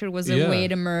 architecture was a Yeah. way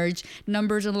to merge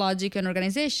numbers and logic and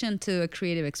organization to a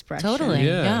creative expression. Totally.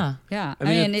 Yeah. Yeah. Yeah. I I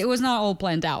mean, mean, it was not all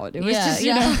planned out. It was Yeah, just,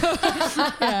 yeah. you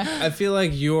know. I feel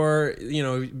like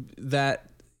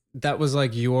that was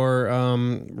like your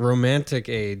romantic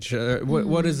age.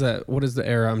 What is that? What is the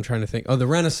era I'm trying to think? Oh, the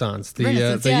Renaissance. The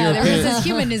Renaissance, the yeah, European. there was this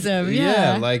humanism.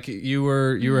 Yeah, Yeah. like you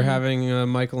were having a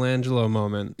Michelangelo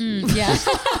moment. Yeah.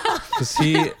 Because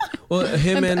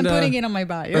him and I'm putting it on my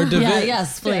bio. or Da Yeah, Vin-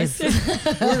 yes, please.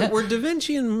 were Da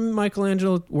Vinci and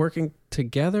Michelangelo working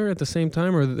together at the same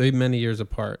time, or were they many years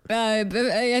apart?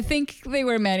 I think they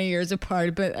were many years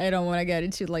apart, but I don't want to get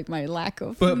into like my lack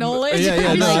of But- knowledge.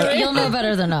 yeah, I'm no, sorry. Like, you'll know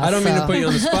better than us. I don't mean to so. put you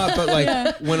on the spot, but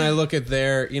like when I look at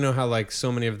their, you know how like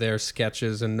so many of their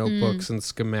sketches and notebooks and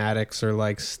schematics are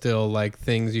like still like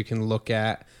things you can look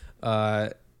at.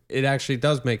 It actually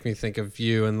does make me think of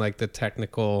you and like the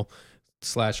technical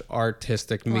 /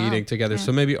 artistic meeting together. Yeah.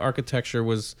 So maybe architecture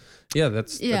was,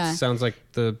 that sounds like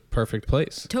the perfect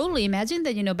place. Totally. Imagine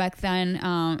that, you know, back then,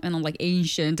 and I'm like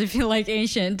ancient, I feel like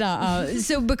ancient.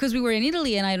 So because we were in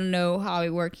Italy, and I don't know how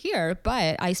it worked here,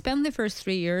 but I spent the first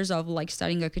 3 years of like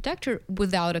studying architecture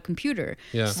without a computer.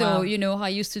 Yeah. So, Wow. you know, I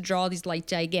used to draw these like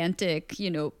gigantic, you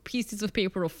know, pieces of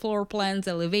paper of floor plans,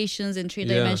 elevations, and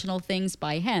three-dimensional things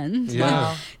by hand. Yeah.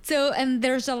 Wow. So, and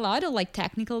there's a lot of like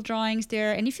technical drawings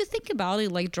there. And if you think about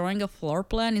it, like drawing a floor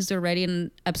plan is already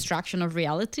an abstraction of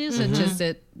reality, such as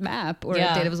a map or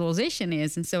Yeah. a data visualization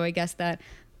is. And so I guess that,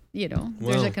 you know,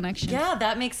 there's Wow. a connection. Yeah,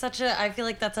 that makes I feel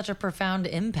like that's such a profound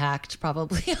impact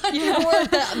probably on your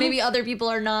work that maybe other people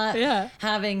are not Yeah.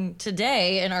 having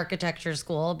today in architecture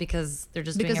school because they're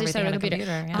just doing Because they everything on started a a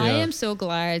computer. computer. I Yeah. am so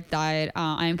glad that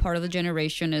I'm part of the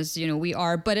generation as, you know, we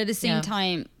are. But at the same Yeah.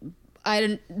 time, I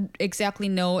don't exactly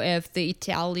know if the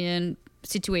Italian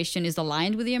situation is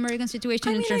aligned with the American situation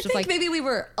I in mean, I terms think of like maybe we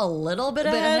were a little bit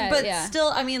Bit ahead, ahead, but yeah. still,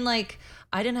 I mean, like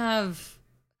I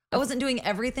wasn't doing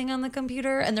everything on the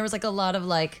computer, and there was like a lot of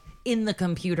like in the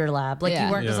computer lab. Like Yeah.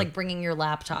 you weren't just Yeah. like bringing your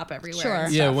laptop everywhere. Sure.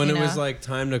 and Yeah, stuff, when you it was know? like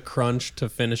time to crunch to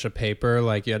finish a paper,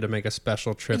 like you had to make a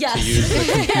special trip Yes. to use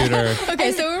the computer.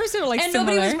 Okay, so we were sort of like and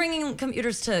similar. nobody was bringing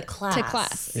computers to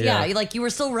class. Yeah. Yeah, like you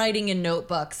were still writing in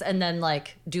notebooks and then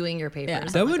like doing your papers. Yeah. on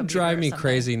That the would computer drive or me something.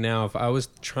 crazy now if I was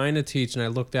trying to teach and I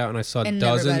looked out and I saw And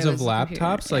dozens everybody of was a computer,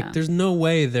 laptops. Like, yeah. there's no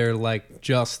way they're like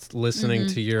just listening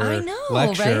to your I know,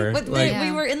 lecture. right? But Like,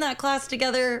 we were in that class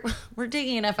together. We're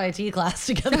taking an FIT class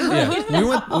together.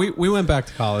 yeah, we went back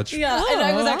to college. Yeah, and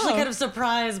I was actually wow. kind of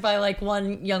surprised by like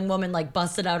one young woman like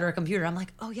busted out her computer. I'm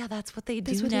like, oh yeah, that's what they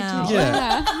do what they do. now.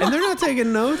 Yeah. And they're not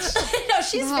taking notes. No,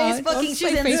 she's Wow, Facebooking, that's she's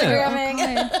like Facebook. Instagramming.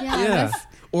 Oh, God. Yeah. that's-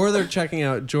 Or they're checking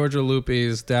out Georgia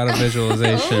Lupi's data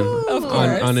visualization Of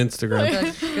on course.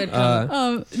 Instagram. Good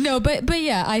comment. No, but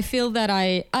yeah, I feel that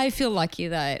I feel lucky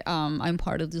that I'm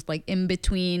part of this like in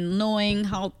between knowing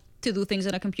how to do things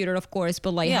on a computer, of course,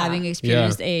 but like Yeah. having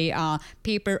experienced a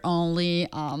paper only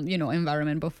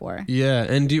environment before. Yeah,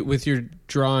 and with your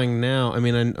drawing now, I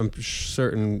mean, I'm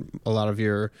certain a lot of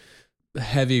your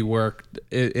heavy work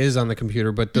is on the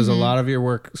computer, but does a lot of your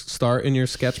work start in your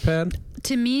sketchpad?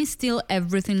 To me, still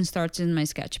everything starts in my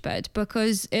sketchpad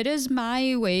because it is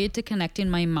my way to connect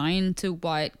in my mind to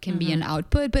what can be an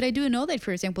output. But I do know that,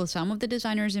 for example, some of the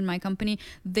designers in my company,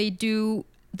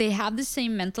 they have the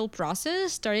same mental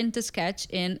process starting to sketch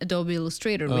in Adobe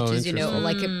Illustrator, which is,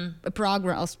 like a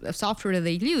program, a software that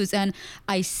they use. And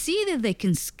I see that they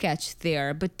can sketch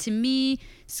there. But to me,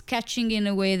 sketching in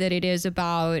a way that it is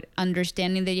about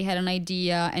understanding that you had an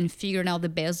idea and figuring out the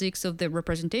basics of the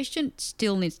representation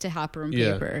still needs to happen on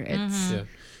Yeah. paper. It's,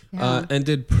 Yeah. And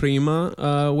did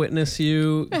Prima witness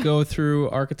you go through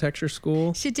architecture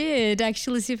school? She did.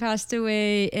 Actually, she passed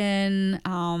away in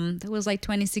it was like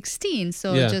 2016.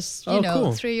 So Yeah. just Oh,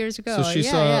 cool. 3 years ago. So she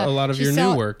saw a lot of your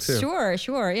new work, too. Sure.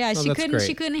 Yeah, Oh, she that's couldn't great.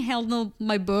 she couldn't handle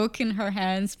my book in her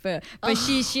hands, but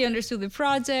she understood the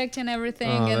project and everything.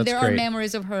 Oh, And that's there are great.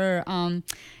 memories of her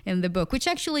in the book, which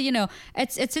actually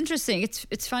it's interesting.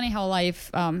 It's funny how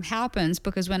life happens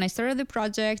because when I started the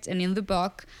project and in the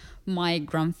book, my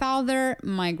grandfather,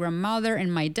 my grandmother,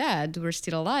 and my dad were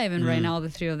still alive, and right now the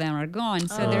three of them are gone.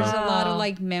 So there's a lot of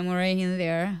like memory in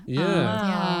there. Yeah.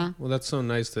 Yeah. Well, that's so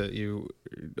nice that you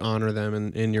honor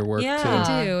them in your work Yeah. too.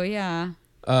 I do, yeah.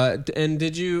 And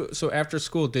did you? So after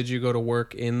school, did you go to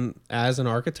work as an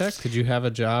architect? Did you have a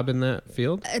job in that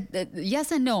field?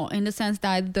 Yes and no, in the sense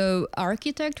that the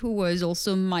architect who was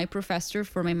also my professor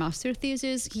for my master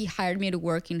thesis, he hired me to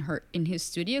work in his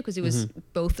studio because he was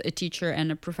both a teacher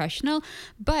and a professional.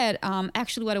 But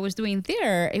actually, what I was doing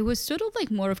there, it was sort of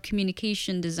like more of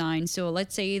communication design. So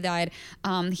let's say that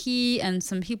he and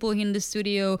some people in the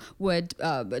studio would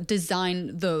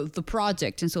design the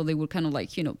project, and so they would kind of like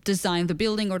design the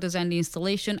building or design the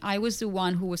installation. I was the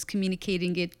one who was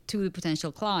communicating it to the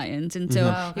potential client, and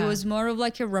so it was more of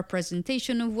like a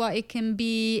representation of what it can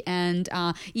be, and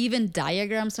even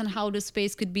diagrams on how the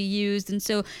space could be used. And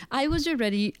so I was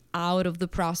already out of the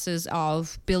process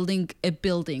of building a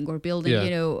building or building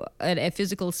a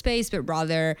physical space, but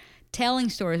rather telling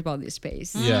stories about this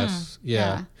space. Yes.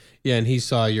 Yeah. And he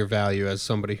saw your value as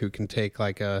somebody who can take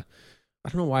like I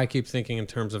don't know why I keep thinking in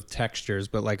terms of textures,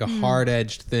 but like a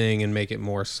hard-edged thing and make it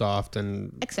more soft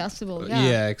and Accessible, the Probably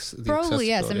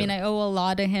yes. I accessibility. mean, I owe a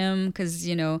lot to him because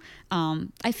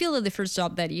I feel that the first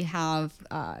job that you have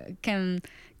can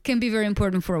be very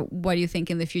important for what you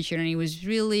think in the future. And it was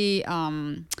really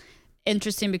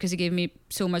interesting because it gave me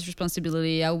so much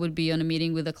responsibility. I would be on a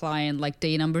meeting with a client like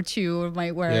day number 2 of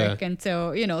my work, and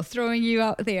so throwing you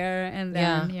out there and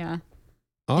then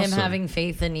Awesome. Him having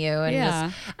faith in you,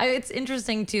 and it's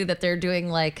interesting too that they're doing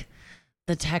like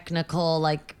the technical,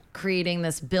 like creating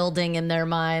this building in their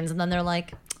minds, and then they're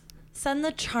like, send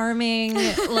the charming,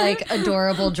 like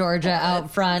adorable Georgia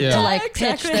out front to like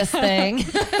pitch this thing.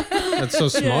 That's so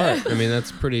smart. I mean,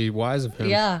 that's pretty wise of him.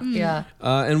 Yeah.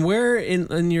 And where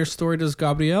in your story does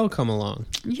Gabrielle come along?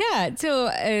 Yeah, so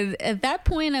at that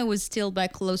point, I was still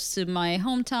back close to my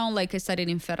hometown. Like I studied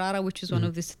in Ferrara, which is one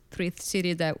of the 3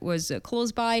 cities that was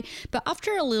close by. But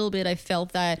after a little bit, I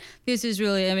felt that this is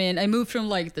really, I moved from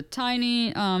like the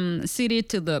tiny city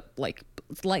to the like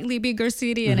slightly bigger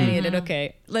city, and I needed,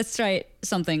 okay, let's try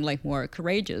something like more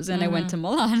courageous. And I went to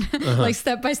Milan, like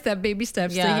step by step, baby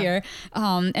steps to here.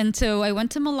 And so I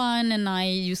went to Milan, and I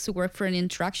used to work for an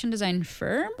interaction design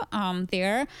firm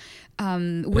there.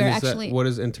 Where actually, what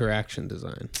is interaction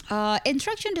design?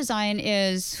 Interaction design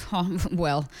is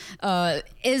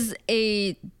is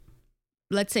a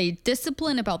let's say,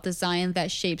 discipline about design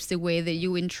that shapes the way that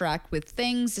you interact with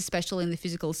things, especially in the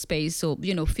physical space. So,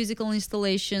 physical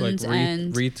installations Like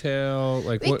and retail,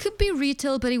 like it what? could be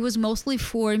retail, but it was mostly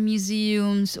for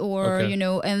museums or, Okay.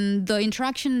 and the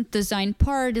interaction design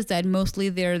part is that mostly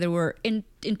there were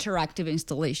interactive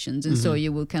installations. And so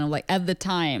you would kind of like, at the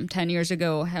time, 10 years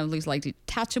ago, have these like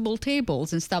detachable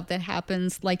tables and stuff that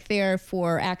happens like there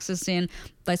for accessing,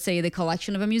 let's say, the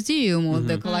collection of a museum or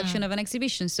the collection of an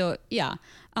exhibition. So yeah,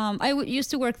 I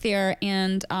used to work there,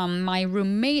 and my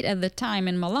roommate at the time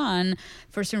in Milan,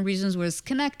 for some reasons, was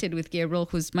connected with Gabriel,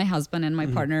 who's my husband and my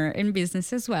partner in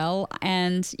business as well.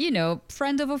 And,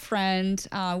 friend of a friend,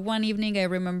 one evening I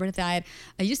remember that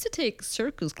I used to take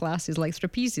circus classes, like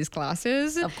trapezes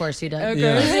classes. Of course you did. Of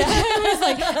Yeah. course, yeah. It was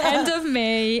like end of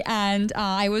May, and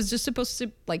I was just supposed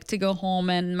to go home,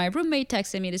 and my roommate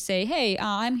texted me to say, hey,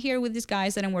 I'm here with these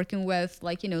guys that I'm working with,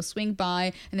 swing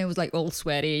by. And it was like all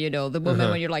sweaty, the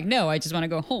moment when you're like, no, I just want to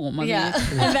go home. Yeah.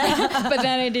 But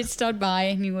then I did stop by,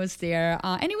 and he was there,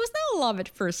 and it was not a love at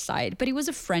first sight, but it was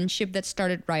a friendship that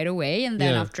started right away. And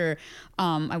then Yeah. after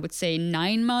I would say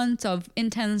 9 months of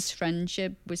intense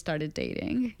friendship, we started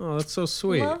dating. Oh, that's so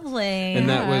sweet. Lovely. And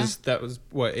Yeah. that was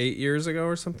what, 8 years ago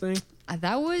or something?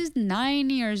 That was 9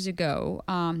 years ago.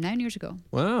 9 years ago.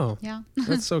 Wow. Yeah.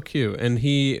 That's so cute. And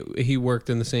he worked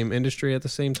in the same industry at the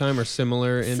same time, or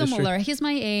similar industry? Similar. He's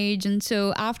my age, and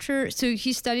so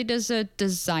he studied as a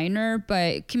designer,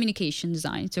 but communication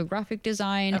design, so graphic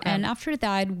design. Okay. And after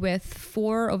that, with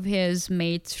 4 of his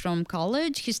mates from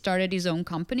college, he started his own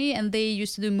company, and they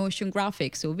used to do motion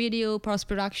graphics, so video, post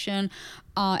production.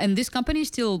 And this company is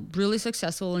still really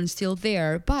successful and still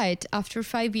there. But after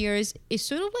 5 years, it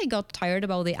sort of like got tired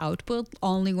about the output,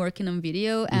 only working on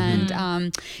video. And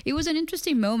it was an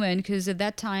interesting moment because at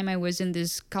that time I was in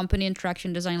this company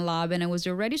interaction design lab, and I was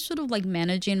already sort of like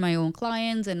managing my own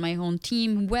clients and my own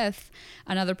team with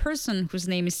another person whose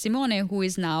name is Simone, who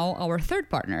is now our third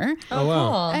partner. Oh,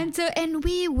 wow. And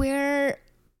we were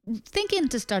thinking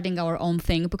to starting our own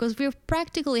thing because we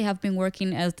practically have been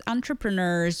working as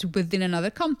entrepreneurs within another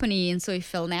company, and so it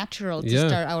felt natural to Yeah.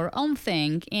 start our own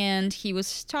thing. And he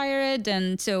was tired,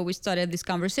 and so we started these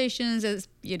conversations as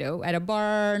at a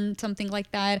bar and something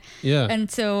like that. Yeah. And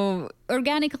so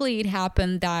organically it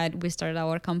happened that we started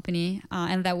our company,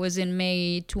 and that was in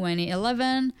May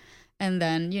 2011. And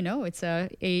then, it's a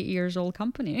 8 years old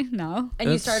company now. And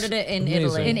you That's started it in amazing.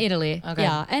 Italy. In Italy, Okay.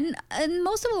 yeah, and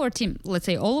most of our team, let's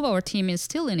say all of our team, is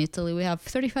still in Italy. We have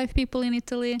 35 people in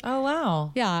Italy. Oh,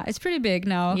 wow. Yeah, it's pretty big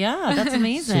now. Yeah, that's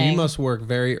amazing. So you must work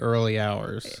very early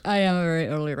hours. I am a very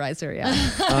early riser. Yeah,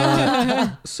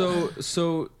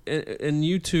 And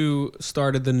you two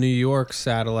started the New York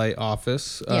satellite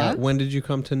office. Yeah. When did you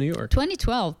come to New York?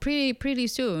 2012, pretty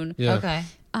soon. Yeah. Okay.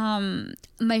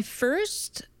 My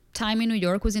first time in New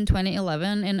York was in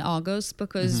 2011 in August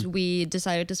because we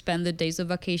decided to spend the days of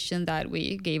vacation that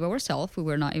we gave ourselves. We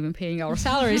were not even paying our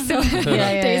salaries, so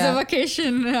days of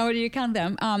vacation, how do you count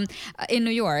them? In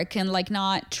New York, and like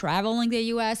not traveling the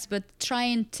U.S. but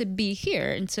trying to be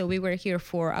here. And so we were here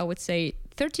for, I would say,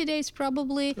 30 days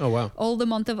probably. Oh, wow. All the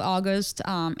month of August.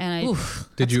 And I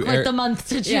Did you Quite the month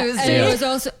to choose. and it was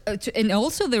also, and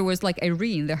also there was like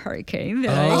Irene, the hurricane.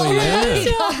 That Oh, yeah.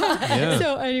 Yeah.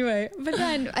 So anyway, but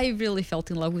then I really felt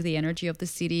in love with the energy of the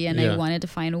city, and Yeah. I wanted to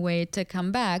find a way to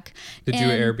come back. Did you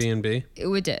And Airbnb?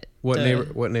 We did. What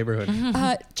neighborhood?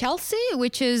 Chelsea,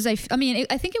 which is, I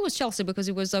think it was Chelsea because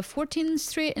it was 14th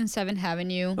Street and 7th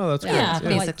Avenue. Oh, that's Yeah,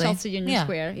 great. Like basically. Chelsea Union Yeah.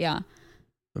 Square. Yeah.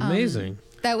 Amazing.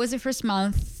 That was the first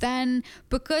month. Then,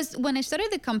 because when I started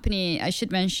the company, I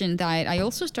should mention that I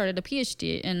also started a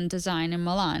PhD in design in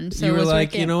Milan. So You I were was like,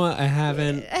 working- you know what? I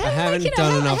haven't like,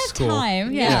 done I enough have school.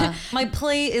 time. Yeah. Yeah. My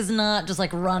plate is not just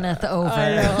like runneth over.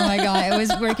 I know, oh my God, I was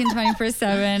working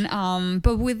 24/7.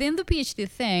 But within the PhD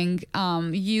thing,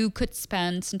 you could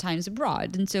spend some times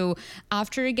abroad. And so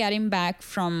after coming back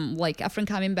from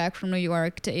New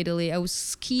York to Italy, I was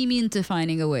scheming to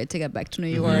finding a way to get back to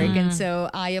New York. And so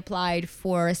I applied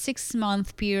for a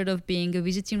 6-month period of being a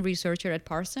visiting researcher at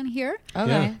Parson here. Okay.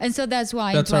 Yeah. And so that's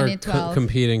why That's in our 2012.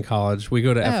 competing college. We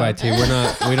go to Oh. FIT.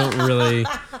 We don't really.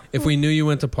 If we knew you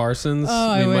went to Parsons, Oh,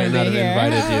 I we might wouldn't not be have here.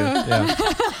 invited you.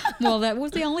 Yeah. Well, that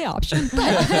was the only option.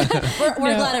 We're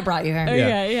glad I brought you here.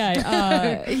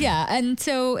 Yeah. And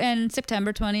so in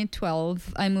September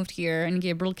 2012, I moved here, and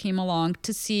Gabriel came along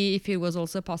to see if it was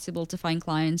also possible to find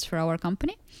clients for our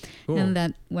company. Cool. And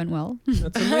that went well.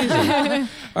 That's amazing.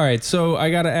 All right, so I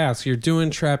got to ask, you're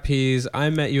doing trapeze. I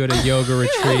met you at a yoga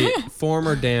retreat,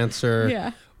 former dancer.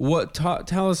 Yeah. What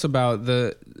tell us about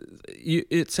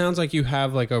it sounds like you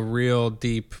have like a real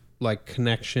deep like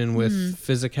connection with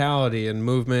physicality and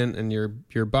movement and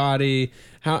your body.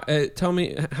 How tell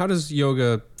me, how does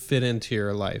yoga fit into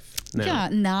your life now? Yeah,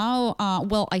 now,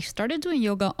 well, I started doing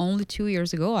yoga only 2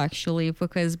 years ago, actually,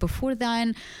 because before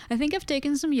then, I think I've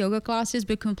taken some yoga classes,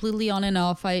 but completely on and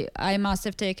off. I must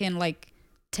have taken like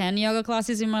 10 yoga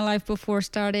classes in my life before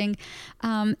starting.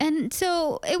 And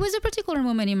so it was a particular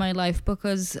moment in my life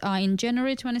because in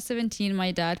January 2017,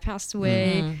 my dad passed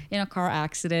away in a car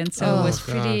accident. So it was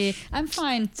pretty, I'm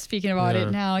fine speaking about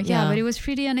it now. Yeah, but it was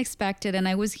pretty unexpected. And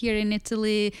I was here in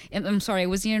Italy. I'm sorry, I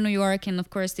was here in New York. And of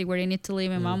course, they were in Italy.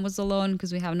 My mom was alone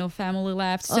because we have no family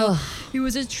left. So it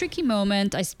was a tricky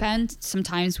moment. I spent some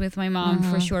times with my mom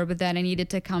for sure, but then I needed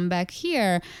to come back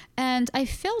here. And I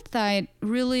felt that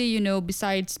really, you know,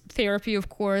 besides therapy, of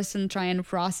course, and trying to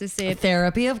process it.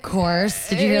 Therapy, of course.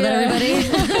 Did you hear that, everybody?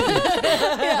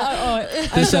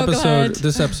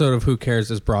 This episode of Who Cares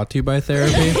is brought to you by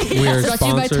therapy. We are brought to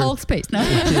you by sponsored. Talkspace. No,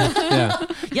 Yeah.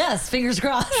 Yes, fingers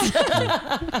crossed.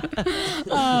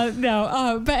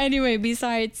 but anyway,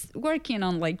 besides working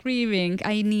on like grieving,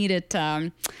 I needed,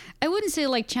 I wouldn't say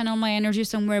like channel my energy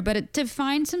somewhere, but to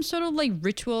find some sort of like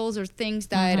rituals or things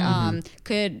that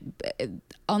could,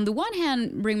 on the one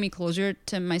hand, bring me closer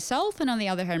to myself, and on the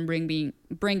other hand,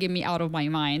 bringing me out of my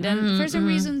mind. And for some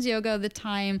reasons, yoga at the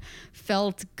time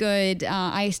felt good.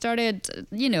 I started,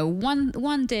 you know,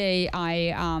 one day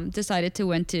I decided to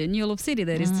went to New Love City.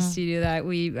 That is the studio that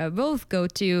we both go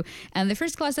to. And the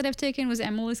first class that I've taken was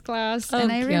Emily's class.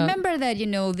 And I remember that, you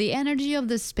know, the energy of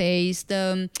the space,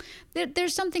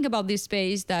 there's something about this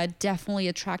space that definitely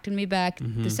attracted me back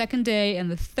the second day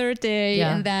and the third day.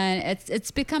 And then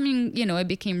it's becoming, you know, it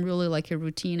became really like a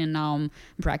routine, and now I'm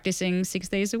practicing 6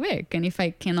 days a week. And if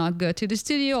I cannot go to the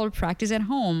studio, I'll practice at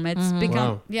home. It's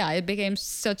become, it became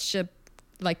such a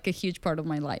huge part of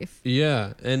my life.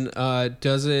 Yeah. And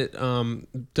does it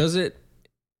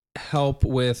help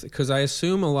with, because I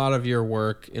assume a lot of your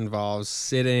work involves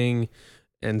sitting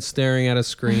and staring at a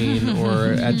screen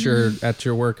or at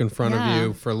your work in front of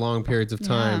you for long periods of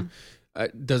time.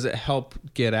 Does it help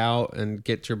get out and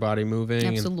get your body moving?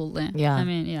 Absolutely. I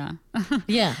mean,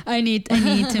 Yeah. I need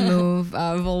to move.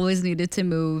 I've always needed to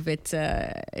move. It's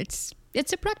a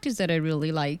practice that I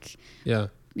really like. Yeah.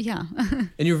 Yeah.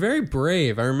 And you're very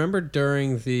brave. I remember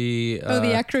during the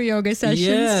the acro yoga sessions.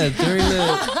 Yeah, during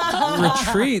the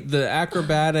retreat, the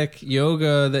acrobatic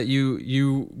yoga that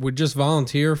you would just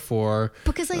volunteer for.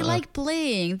 Because I like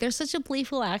playing. There's such a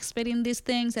playful aspect in these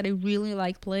things that I really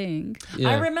like playing. Yeah.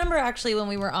 I remember actually when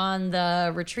we were on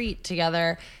the retreat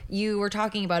together, you were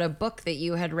talking about a book that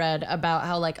you had read about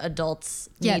how like adults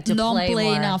need to don't play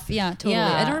more. enough. Yeah, totally.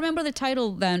 Yeah. I don't remember the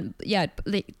title then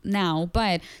now,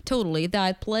 but totally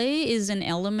that play is an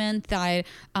element that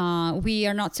we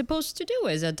are not supposed to do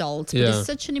as adults, but it's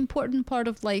such an important part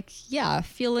of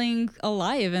feeling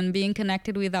alive and being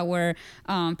connected with our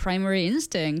primary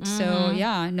instinct. So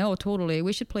totally,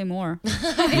 we should play more.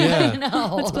 Yeah.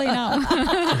 No. Let's play now.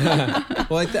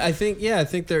 Well, I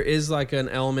think there is like an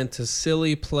element to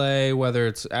silly play, whether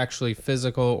it's actually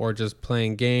physical or just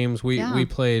playing games. We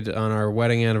played on our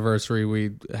wedding anniversary.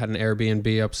 We had an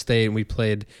Airbnb upstate, and we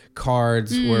played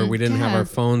cards where we didn't have our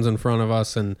phones in front of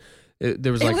us, and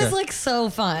there was like so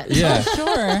fun. Yeah,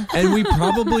 Sure. And we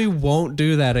probably won't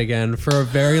do that again for a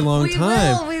very long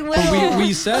time. We will. But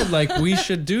we said like we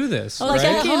should do this, right?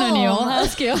 Check in on you. I'll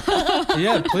ask you.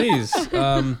 Yeah, please.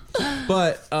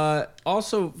 But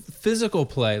also physical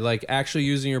play, like actually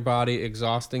using your body,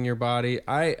 exhausting your body.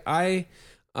 I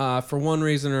for one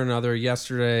reason or another,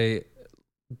 yesterday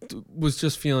was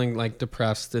just feeling like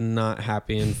depressed and not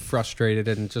happy and frustrated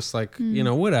and just like,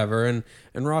 whatever. And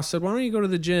Ross said, why don't you go to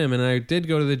the gym? And I did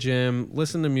go to the gym,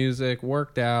 listened to music,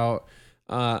 worked out.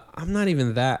 I'm not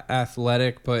even that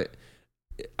athletic, but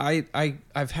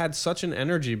I've had such an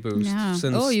energy boost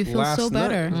since you feel last so night.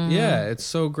 better. Yeah, it's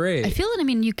so great. I feel it. I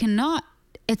mean, you cannot,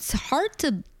 it's hard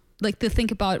to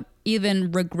think about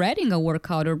even regretting a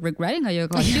workout or regretting a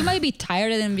yoga class. You might be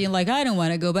tired and being like, I don't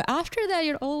want to go. But after that,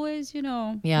 you're always,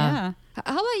 yeah.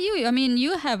 How about you? I mean,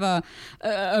 you have a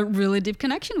really deep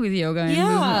connection with yoga and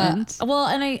movement. Well,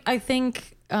 and I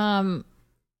think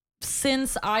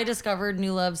since I discovered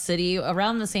New Love City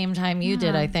around the same time you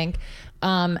did, I think,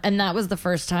 and that was the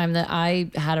first time that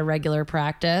I had a regular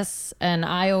practice. And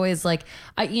I always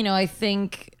I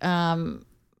think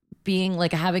being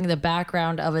like having the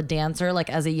background of a dancer, like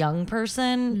as a young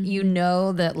person, you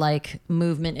know that like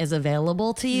movement is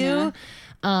available to you.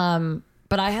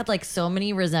 But I had like so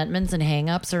many resentments and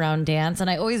hangups around dance.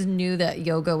 And I always knew that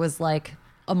yoga was like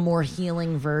a more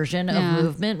healing version of Yeah.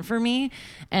 movement for me.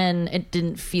 And it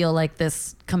didn't feel like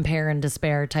this compare and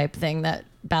despair type thing that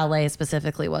ballet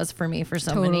specifically was for me for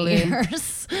so many Totally.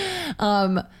 years.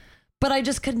 But I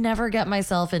just could never get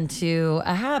myself into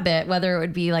a habit, whether it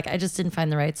would be like I just didn't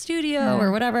find the right studio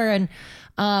or whatever. And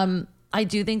I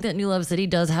do think that New Love City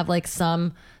does have like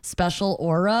some special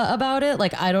aura about it.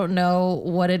 Like I don't know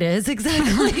what it is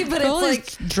exactly, but All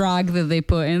it's this like drag that they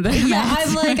put in there. yeah,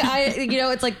 I'm like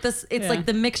it's like this. It's like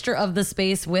the mixture of the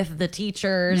space with the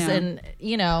teachers, Yeah.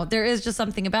 and there is just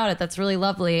something about it that's really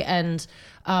lovely. And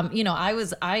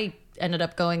I ended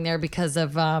up going there because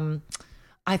of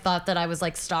I thought that I was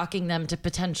like stalking them to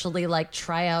potentially like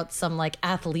try out some like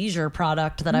athleisure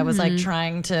product that I was like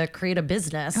trying to create a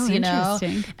business, Oh,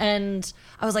 interesting. And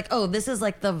I was like, oh, this is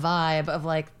like the vibe of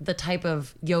like the type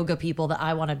of yoga people that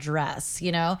I want to dress,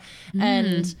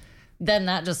 and then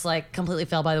that just like completely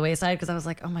fell by the wayside because I was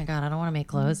like, oh my God, I don't want to make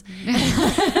clothes.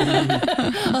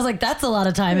 I was like, that's a lot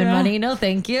of time and money. No,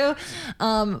 thank you.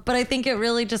 But I think it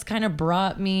really just kind of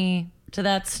brought me to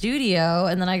that studio.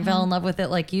 And then I fell in love with it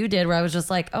like you did, where I was just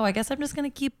like, oh, I guess I'm just going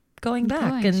to keep going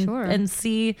back and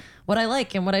see what I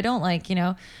like and what I don't like,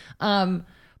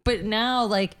 But now,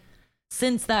 like,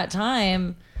 since that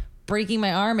time, breaking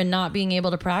my arm and not being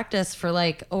able to practice for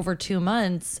like over 2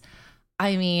 months,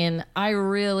 I mean, I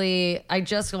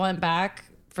just went back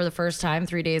for the first time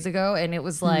 3 days ago, and it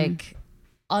was like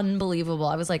unbelievable.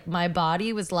 I was like, my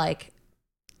body was like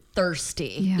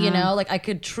thirsty, like I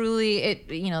could truly,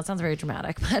 it sounds very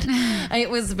dramatic, but it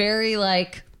was very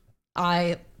like,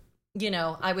 I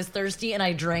was thirsty and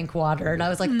I drank water and I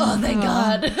was like, oh, thank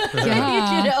God.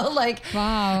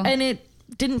 Wow. And it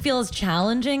didn't feel as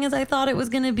challenging as I thought it was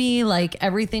going to be. Like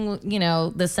everything,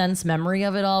 the sense memory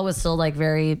of it all was still like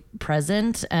very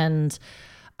present. And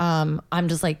I'm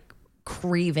just like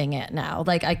craving it now.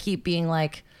 Like I keep being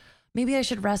like, maybe I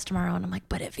should rest tomorrow. And I'm like,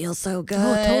 but it feels so good.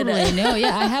 Oh, totally. No,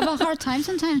 yeah. I have a hard time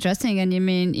sometimes resting. And you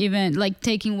mean even like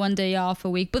taking one day off a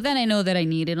week, but then I know that I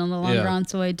need it on the long run.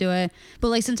 So I do it. But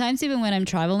like sometimes even when I'm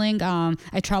traveling,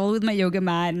 I travel with my yoga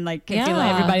mat and like, I feel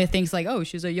like everybody thinks like, oh,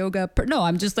 she's a yoga. No,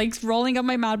 I'm just like rolling up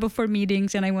my mat before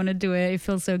meetings and I want to do it. It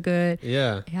feels so good.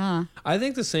 Yeah. Yeah. I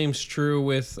think the same's true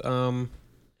with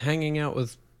hanging out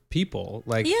with people,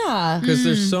 like because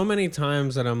there's so many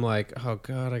times that I'm like, oh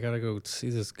God, I gotta go see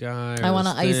this guy, I want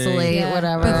to isolate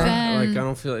whatever. But then, like I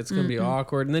don't feel it's gonna be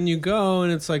awkward, and then you go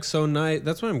and it's like so nice.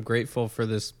 That's why I'm grateful for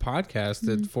this podcast.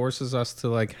 It forces us to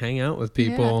like hang out with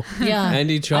people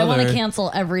and each other. I want to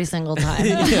cancel every single time.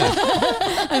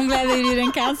 I'm glad they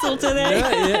didn't cancel today.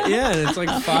 yeah, and it's like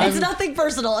 5. It's nothing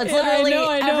personal. It's literally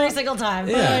I know. every single time.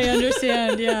 Yeah. I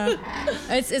understand. Yeah,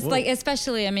 it's like,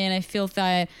 especially. I mean, I feel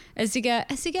that as you get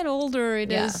older,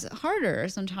 it is harder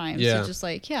sometimes. Yeah. To just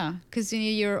like because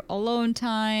you're alone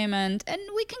time, and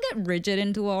we can get rigid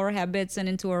into our habits and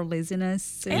into our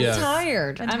laziness. And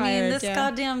tired. And I mean, tired, this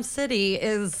goddamn city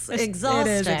is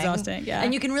exhausting. It is exhausting. Yeah,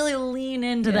 and you can really lean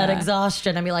into that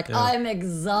exhaustion and be like, I'm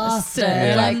exhausted.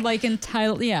 And Like, I'm like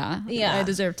entitled. Yeah, I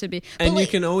deserve to be. And you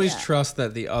can always trust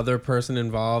that the other person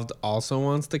involved also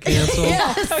wants to cancel.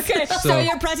 Okay, so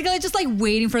you're practically just like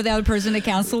waiting for the other person to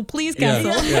cancel. Please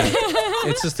cancel. Yeah.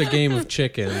 It's just a game of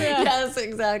chicken. Yes,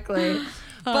 exactly.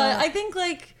 But I think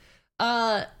like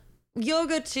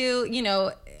yoga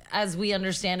too, as we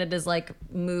understand it, is like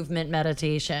movement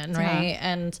meditation, right?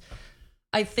 And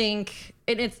I think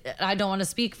it's, I don't want to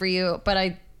speak for you,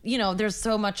 but there's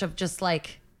so much of just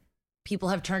like people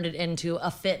have turned it into a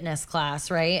fitness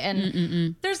class, right?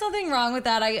 And there's nothing wrong with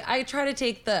that. I try to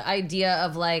take the idea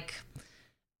of like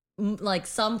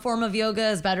some form of yoga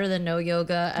is better than no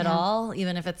yoga at all,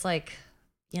 even if it's like,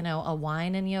 a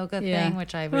wine and yoga thing,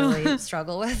 which I really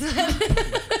struggle with.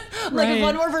 Like if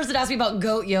one more person asks me about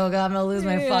goat yoga, I'm gonna lose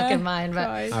my fucking mind.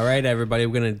 But All right, everybody,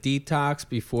 we're gonna detox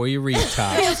before you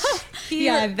retox.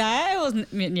 That was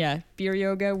beer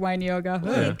yoga, wine yoga.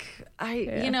 like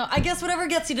I guess whatever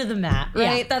gets you to the mat,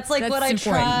 right? Yeah, That's like that's what I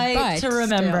important, try but to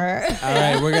remember. All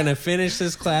right, we're gonna finish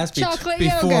this class Chocolate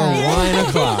before yoga. 1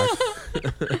 o'clock.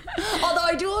 Although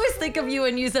I do always think of you,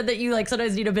 and you said that you like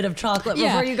sometimes need a bit of chocolate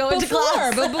before you go into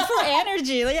class. But before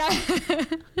energy,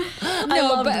 I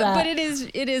love that. But it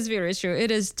is very true.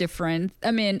 It is different.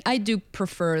 I mean, I do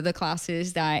prefer the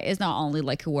classes that is not only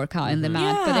like a workout in the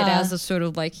mat, but it has a sort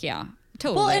of like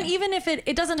totally. Well, and even if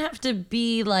it doesn't have to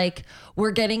be like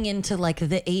we're getting into like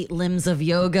the 8 limbs of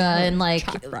yoga and like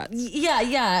chakras.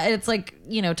 It's like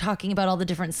talking about all the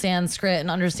different Sanskrit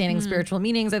and understanding spiritual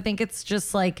meanings. I think it's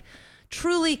just like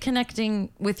truly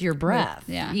connecting with your breath,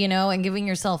 and giving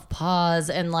yourself pause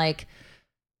and like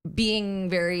being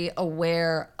very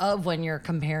aware of when you're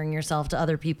comparing yourself to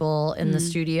other people in the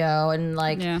studio and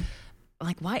like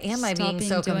why am I being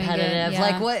so competitive?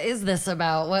 Like, what is this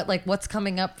about? What's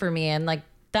coming up for me? And like,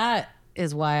 that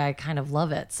is why I kind of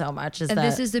love it so much.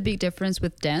 This is the big difference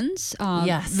with dance.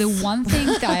 Yes. The one thing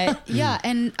that,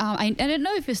 I don't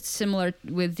know if it's similar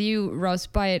with you, Ross,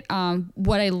 but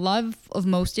what I love of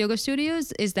most yoga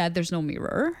studios is that there's no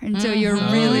mirror. And so you're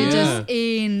really just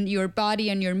in your body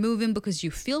and you're moving because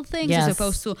you feel things as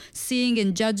opposed to seeing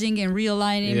and judging and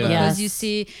realigning because you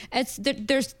see,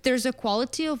 there's a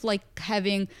quality of like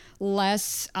having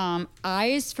less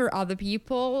eyes for other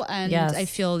people, and I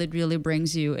feel it really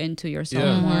brings you into yourself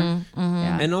more.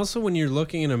 And also when you're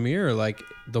looking in a mirror, like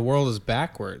the world is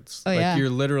backwards. You're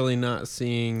literally not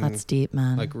seeing that's deep,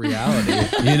 man. Like reality,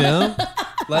 you know?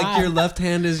 Like your left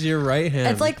hand is your right hand.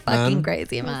 It's like fucking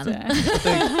crazy, man.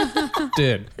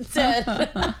 Dude.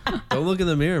 Don't look in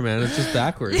the mirror, man. It's just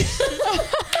backwards.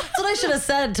 That's what I should have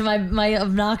said to my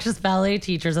obnoxious ballet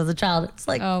teachers as a child. It's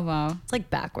like, oh wow, it's like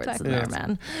backwards in there,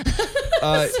 man.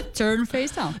 Turn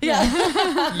face down.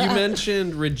 Yeah. You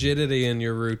mentioned rigidity in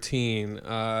your routine,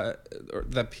 or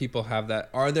that people have that.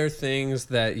 Are there things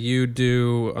that you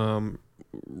do,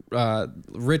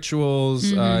 rituals?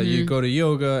 You go to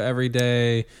yoga every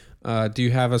day. Do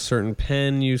you have a certain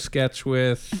pen you sketch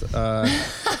with?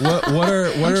 What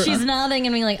are? She's nodding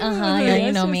and being like, yeah,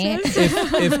 you know me.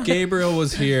 If Gabriel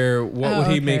was here, what would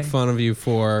he make fun of you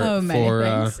for? Oh,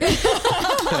 many things.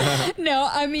 No,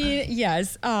 I mean,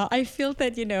 yes. I feel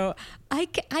that,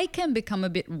 I can become a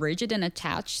bit rigid and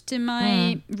attached to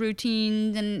my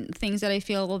routines and things that I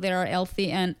feel that are healthy.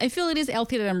 And I feel it is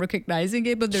healthy that I'm recognizing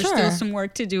it, but there's still some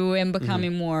work to do and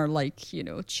becoming more like,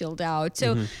 chilled out.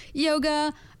 So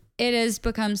yoga, it has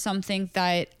become something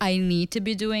that I need to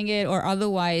be doing it, or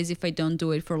otherwise, if I don't do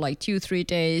it for like 2, 3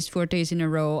 days, 4 days in a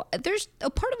row, there's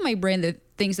a part of my brain that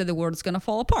thinks that the world's gonna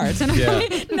fall apart, and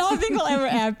nothing will ever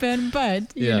happen.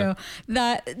 But you know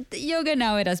that yoga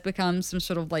now, it has become some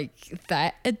sort of like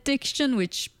that addiction,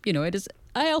 which it is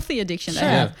a healthy addiction that I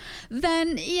have.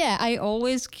 Then I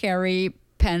always carry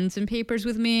pens and papers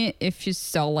with me. If you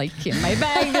saw like in my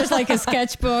bag, there's like a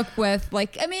sketchbook with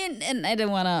like, and I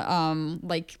don't want to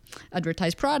like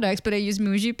advertise products, but I use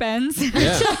Muji pens.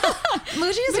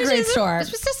 Muji is a great store.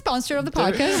 It's just a sponsor of the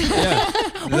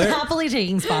podcast. We're happily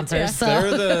taking sponsors. So.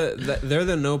 They're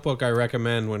the notebook I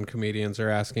recommend when comedians are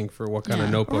asking for what kind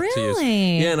of notebook to use.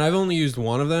 Yeah, and I've only used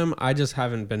one of them. I just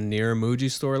haven't been near a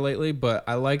Muji store lately, but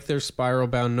I like their spiral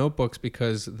bound notebooks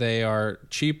because they are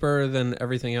cheaper than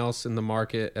everything else in the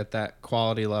market at that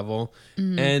quality level,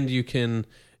 and you can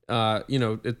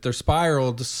they're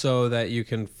spiraled so that you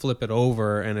can flip it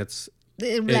over and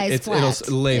it'll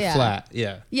lay flat.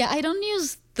 I don't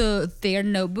use their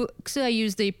notebooks. I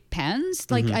use the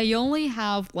pens. Like I only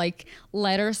have like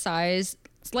letter size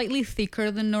slightly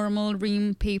thicker than normal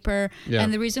ream paper,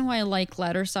 and the reason why I like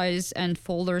letter size and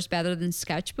folders better than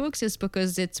sketchbooks is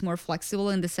because it's more flexible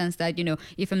in the sense that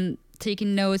if I'm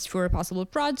taking notes for a possible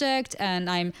project and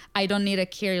I don't need to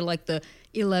carry like the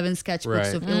 11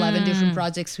 sketchbooks of 11 different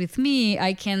projects with me,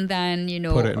 I can then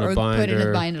put it in a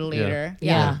binder later.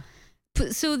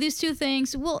 So these two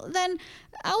things. Well, then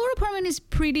our apartment is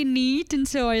pretty neat, and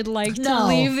so I'd like to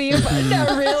leave the apartment.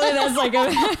 No, really, that's like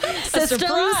a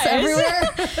systems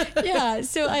everywhere.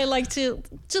 So I like to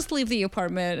just leave the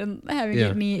apartment and having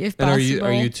it neat if possible. And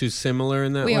are you two similar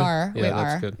in that way? We are.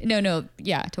 That's good. No,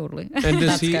 totally.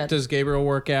 And does Gabriel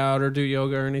work out or do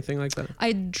yoga or anything like that?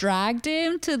 I dragged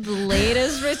him to the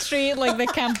latest retreat, like the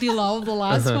Camp Below, the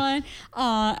last one,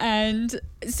 and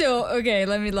so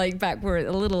let me like backward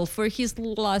a little. For his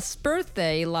last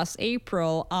birthday, last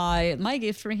April, my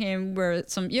gift for him were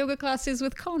some yoga classes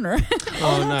with Connor.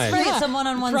 Oh, nice! Right, some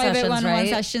one-on-one private sessions, one-on-one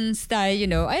sessions that I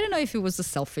don't know if it was a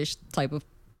selfish type of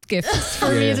gift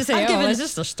for me to say, let's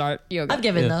just start yoga. I've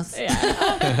given those.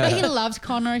 But he loved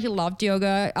Connor. He loved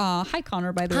yoga. Hi,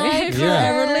 Connor, by the way. Hi,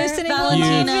 forever listening.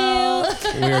 Valentino.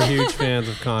 We are huge fans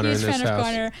of Connor in this house.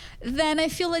 Connor. Then I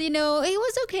feel that, he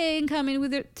was okay in coming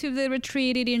to the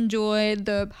retreat. He enjoyed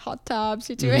the hot tub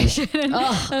situation.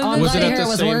 Was it at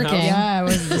the same house? Yeah, it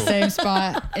was the same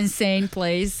spot. Insane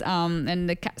place. And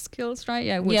the Catskills, right?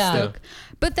 Yeah, Woodstock.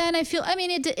 But then I feel,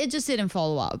 it just didn't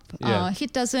follow up.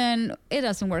 It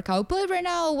doesn't work out. But right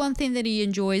now, one thing that he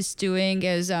enjoys doing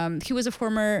is he was a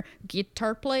former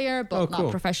guitar player, but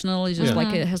not professional. He's just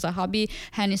like as a hobby.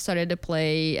 And he started to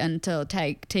play until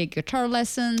take guitar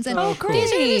lessons. And Oh,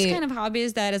 these are these great. kind of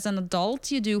hobbies that as an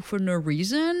adult you do for no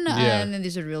reason. Yeah. And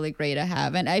these are really great to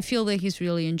have. And I feel that he's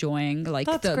really enjoying like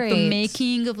That's the great.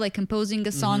 making of like composing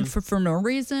a song for no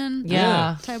reason.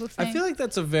 Yeah. Type of thing. I feel like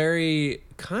that's a very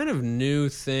kind of new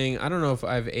thing. I don't know if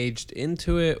I've aged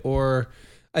into it, or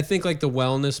I think like the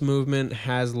wellness movement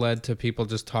has led to people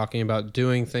just talking about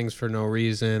doing things for no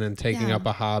reason and taking Yeah. up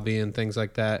a hobby and things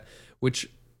like that, which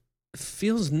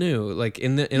feels new. Like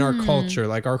in our culture,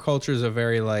 like our culture is a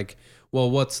very like, well,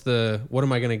 what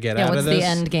am I going to get Yeah, out what's of this? the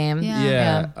end game?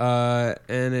 Yeah. Yeah.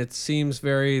 And it seems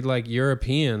very like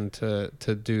European to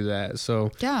do that.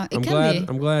 So Yeah, it I'm can glad be.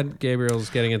 I'm glad Gabriel's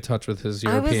getting in touch with his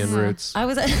European roots. I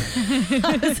was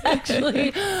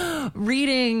actually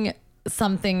reading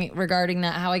something regarding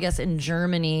that, how I guess in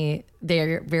Germany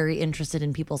they're very interested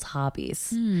in people's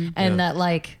hobbies, and that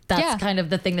like that's Yeah. kind of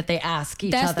the thing that they ask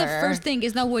each That's other. the first thing.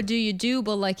 It's not what do you do,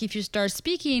 but like if you start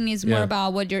speaking, it's more Yeah.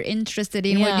 about what you're interested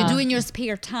in, what Yeah. you do in your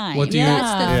spare time. What do you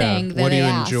That's the Yeah. thing that what do you they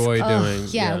ask. enjoy doing?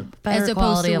 Yeah, Better as opposed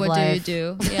quality to of what life. do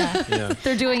you do? Yeah. Yeah.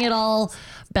 They're doing it all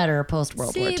better post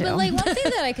World War II. See, but like one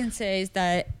thing that I can say is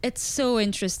that it's so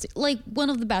interesting. Like one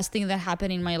of the best things that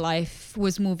happened in my life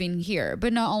was moving here,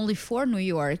 but not only for New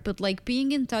York, but like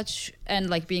being in touch and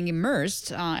like being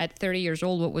immersed at 30 years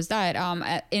old. What was that?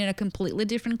 In a completely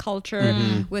different culture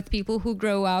with people who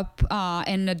grow up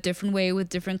in a different way with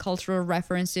different cultural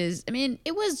references. I mean,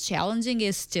 it was challenging.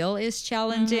 It still is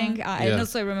challenging. I Yeah.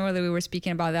 also remember that we were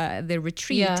speaking about that at the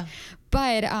retreat. Yeah.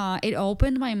 But it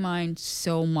opened my mind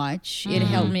so much. It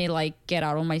helped me like get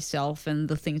out of myself and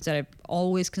the things that I've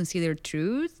always considered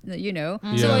truth, you know.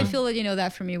 So Yeah. I feel that,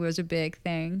 that for me was a big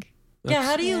thing. yeah,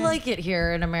 how do you like it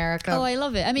here in America? Oh, I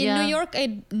love it. I mean, Yeah. New York, I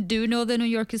do know that New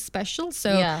York is special.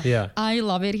 So Yeah. Yeah. I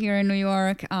love it here in New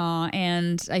York.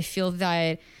 And I feel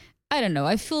that, I don't know,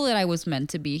 I feel that I was meant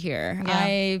to be here. Yeah.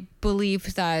 I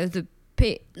believe that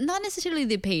not necessarily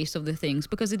the pace of the things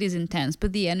because it is intense,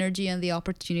 but the energy and the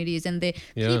opportunities and the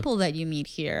Yeah. people that you meet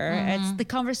here, it's the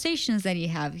conversations that you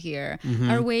have here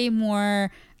Mm-hmm. are way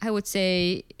more, I would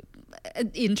say,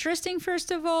 interesting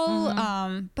first of all,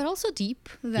 but also deep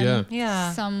than Yeah.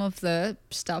 Yeah. some of the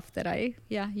stuff that I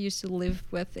used to live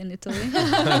with in Italy.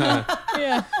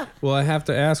 Yeah. Well, I have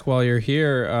to ask while you're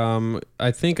here.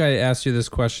 I think I asked you this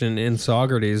question in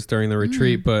Socrates during the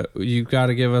retreat, but you got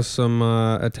to give us some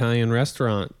Italian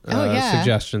restaurant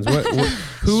suggestions.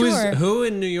 Who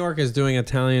in New York is doing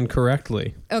Italian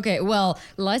correctly? Okay, well,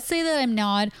 let's say that I'm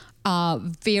not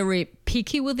very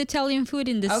picky with Italian food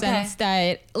in the Okay. sense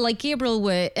that, like Gabriel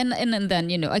would, and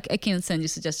then I can send you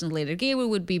suggestions later. Gabriel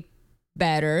would be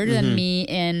better than me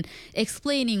in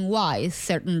explaining why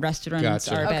certain restaurants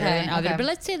Gotcha. are better Okay, than others. okay. But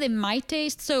let's say they might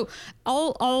taste. So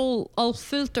I'll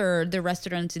filter the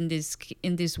restaurants in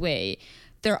this way.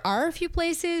 There are a few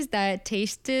places that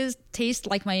taste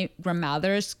like my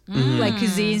grandmother's like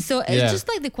cuisine. So Yeah. it's just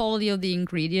like the quality of the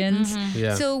ingredients.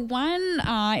 Yeah. So one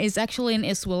is actually in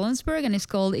East Williamsburg and it's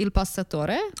called Il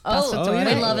Passatore. Oh,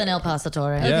 I love an El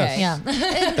Passatore. Yes.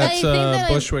 Yeah. That's I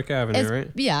Bushwick Avenue, right?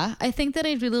 Yeah, I think that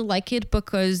I really like it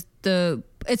because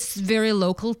it's very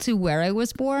local to where I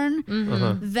was born.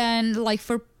 Then, like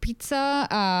for pizza,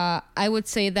 I would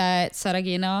say that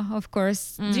Saragina, of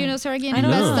course. Do you know Saragina in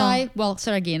don't know. Bed-Stuy? Well,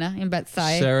 Saragina in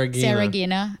Bed-Stuy.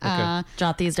 Saragina. Saragina.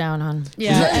 Jot these down, hon.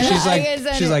 Yeah,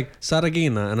 She's like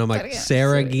Saragina, and I'm like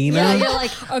Saragina. Yeah, you're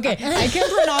like, okay, I can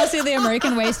pronounce it the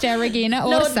American way, Saragina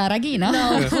or Saragina.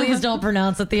 No, please don't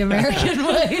pronounce it the American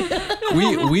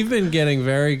way. We've been getting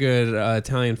very good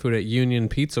Italian food at Union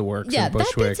Pizza Works Yeah, in that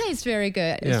Bushwick. pizza is very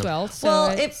good Yeah. as well. So Well,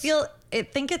 it's- I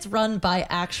think it's run by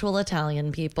actual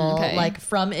Italian people, Okay. like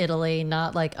from Italy,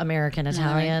 not like American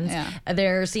Italians. yeah.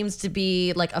 There seems to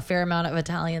be like a fair amount of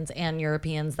Italians and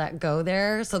Europeans that go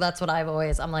there. So that's what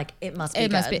I'm like, it must be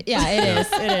It must good. be. Yeah, it is.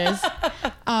 It is.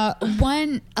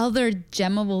 One other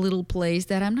gem of a little place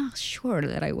that I'm not sure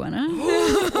that I want to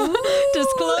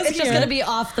disclose It's just here. going to be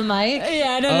off the mic.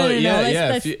 Yeah, no. Yeah.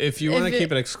 Let's- If you want to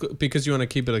keep it because you want to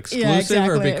keep it exclusive, yeah,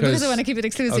 exactly. or because I want to keep it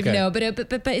exclusive. Okay. No, but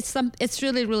it's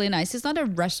really, really nice. It's not a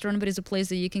restaurant, but it's a place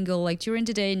that you can go like during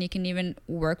the day and you can even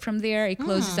work from there. It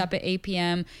closes up at 8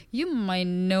 p.m. You might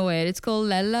know it. It's called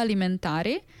Lella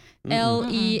Alimentare. Lella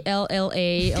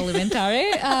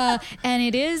Alimentare, and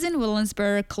it is in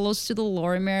Williamsburg, close to the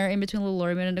Lorimer, in between the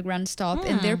Lorimer and the Grand Stop.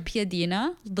 And their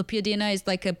piadina, the piadina is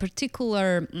like a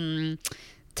particular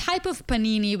type of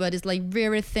panini, but it's like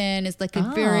very thin. It's like a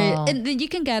Oh. very, and then you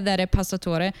can get that at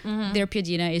Passatore. Their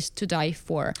piadina is to die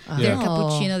for. Their Oh.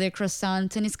 cappuccino, their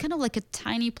croissant, and it's kind of like a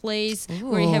tiny place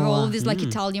where you have all of these like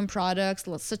Italian products,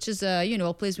 such as a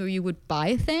a place where you would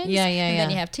buy things. Yeah, And then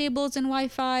yeah. you have tables and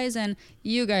Wi-Fi's, and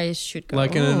you guys should go.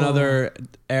 Like in another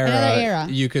era,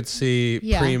 you could see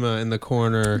Yeah. Prima in the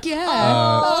corner.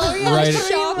 Yeah.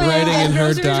 Writing in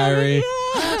her diary.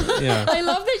 Yeah. I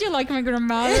love that you like my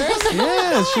grandmother.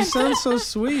 Yeah, she sounds so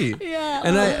sweet. Yeah.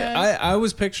 And I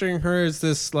was picturing her as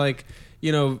this like,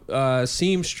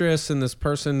 seamstress and this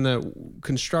person that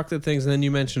constructed things. And then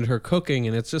you mentioned her cooking,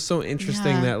 and it's just so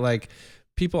interesting Yeah. that like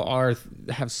people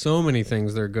have so many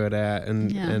things they're good at,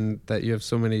 and Yeah. and that you have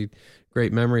so many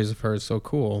great memories of her is so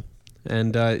cool.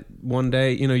 And one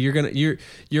day,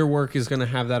 your work is gonna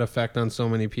have that effect on so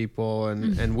many people,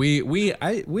 and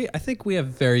I think we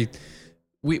have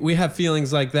we have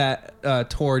feelings like that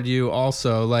toward you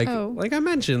also. Like I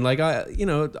mentioned, like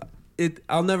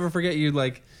I'll never forget you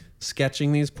like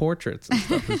sketching these portraits and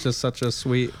stuff. It's just such a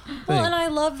sweet thing. Well, and I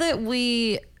love that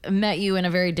we met you in a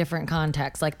very different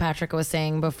context, like Patrick was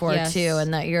saying before Yes. too,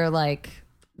 and that you're like,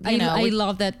 I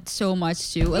love that so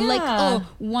much too. And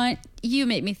like, you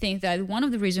made me think that one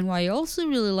of the reasons why I also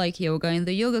really like yoga in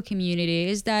the yoga community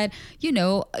is that, you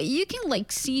can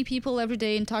like see people every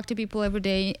day and talk to people every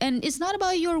day. And it's not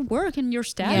about your work and your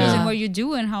status Yeah. and what you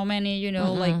do and how many,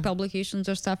 like publications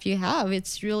or stuff you have.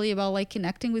 It's really about like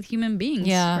connecting with human beings.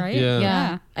 Yeah. Right?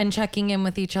 Yeah. and checking in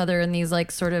with each other in these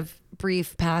like sort of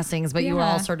brief passings, but you were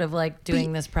all Yeah. sort of like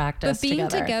doing this practice But being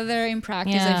together in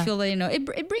practice, Yeah. I feel that,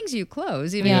 it brings you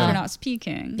close, even Yeah. if you're not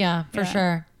speaking. Yeah, for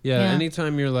sure. Yeah,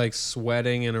 anytime you're like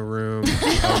sweating in a room,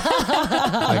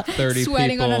 like 30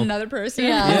 Sweating people. on another person.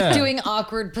 Yeah. Doing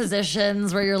awkward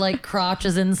positions where your like crotch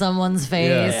is in someone's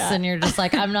face and you're just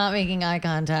like, I'm not making eye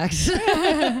contact.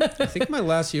 I think my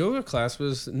last yoga class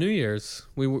was New Year's.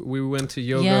 We went to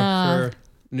yoga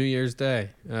for New Year's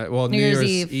Day. New Year's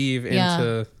Eve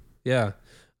into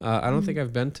I don't think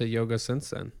I've been to yoga since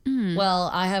then.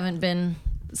 Well, I haven't been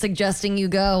suggesting you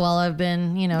go while I've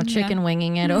been, chicken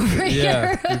winging it over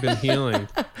Yeah, here. you've been healing.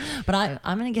 But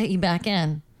I'm going to get you back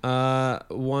in.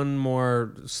 One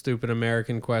more stupid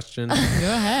American question. Go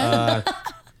ahead.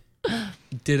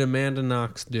 Did Amanda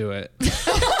Knox do it?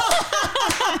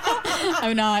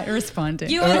 I'm not responding.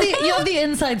 You have the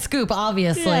inside scoop,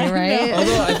 obviously, right?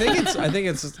 Although I think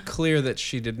it's clear that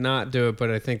she did not do it, but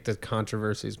I think the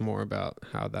controversy is more about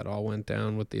how that all went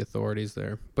down with the authorities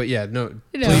there. But yeah, no.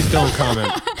 Please don't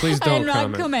comment. Please don't I'm not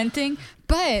comment. commenting.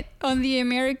 But on the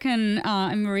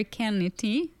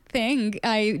Americanity thing,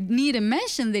 I need to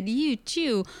mention that you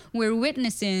too were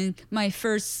witnessing my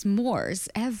first s'mores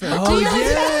ever. Oh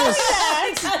yes,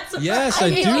 yes, I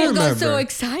do I remember. got so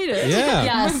excited. Yeah.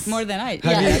 Yes. More than I.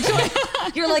 Have you-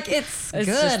 You're like, it's It's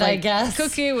good, just like I guess.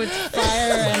 cookie with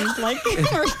fire and like.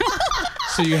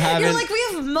 So you haven't? You're like, we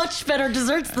have much better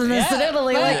desserts than this in Yeah.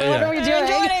 Italy. But- Like, what are we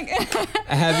doing?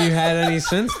 Have you had any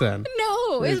since then?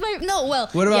 No, it's my no. Well,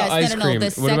 What about yes, ice no, cream? The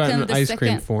What about second, an the ice second,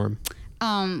 cream form?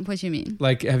 What do you mean?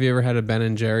 Like, have you ever had a Ben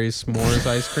and Jerry's s'mores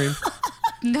ice cream?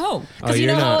 No. Because you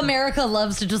know you're how not. America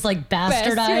loves to just like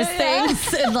bastardize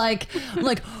things and like, I'm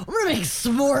gonna make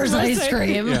s'mores ice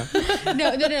cream. Yeah.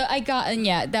 No. I got, and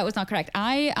yeah, that was not correct.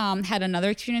 I had another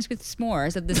experience with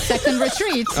s'mores at the second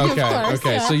retreat. Okay. Of course,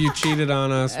 Okay. yeah. So you cheated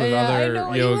on us with Yeah, I other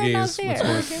know, you were not yogis. there. with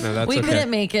s'mores. Okay. No, that's We okay. couldn't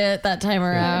make it that time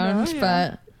around,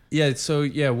 but Yeah, so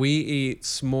we eat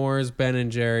s'mores, Ben and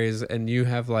Jerry's, and you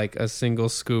have like a single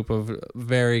scoop of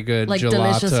very good like gelato.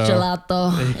 delicious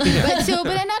gelato.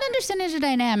 But I'm not understanding the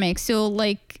dynamic. So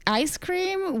like ice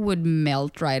cream would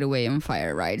melt right away on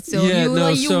fire, right? So Yeah, you no,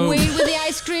 you so- wait with the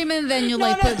ice cream and then you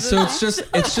put So it's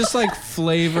just like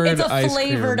flavored It's a ice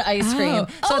flavored cream. ice cream.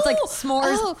 So it's like Oh,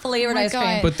 s'mores oh flavored my ice cream.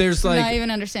 God. But there's not like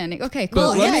even understanding. Okay,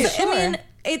 But cool. let Yeah, me- sure. I mean,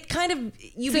 it kind of,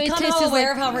 you So it become tastes aware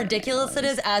like- of how ridiculous it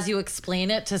is as you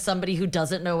explain it to somebody who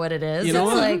doesn't know what it is. you know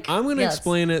It's what? like, I'm going to yes.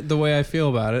 explain it the way I feel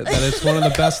about it. That it's one of the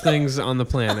best things on the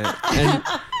planet. And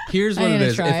here's what I'm it gonna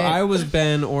is: try if it. I was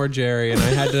Ben or Jerry and I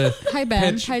had to Hi,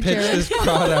 Ben. pitch Hi, Jerry. this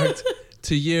product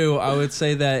to you, I would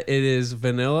say that it is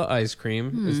vanilla ice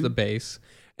cream Hmm. is the base.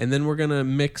 And then we're going to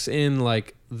mix in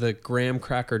like the graham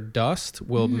cracker dust.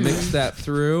 We'll Hmm. mix that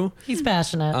through. He's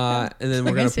passionate. And then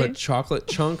we're I going to see. put chocolate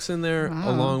chunks in there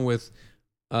Wow. along with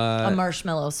a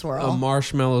marshmallow swirl. a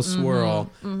marshmallow Mm-hmm.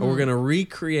 swirl. And we're going to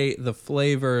recreate the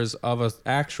flavors of a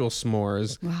actual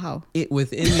s'mores Wow.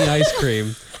 within the ice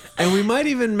cream. And we might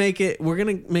even we're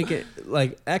going to make it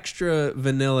like extra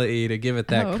vanilla-y to give it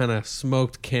that Oh. kind of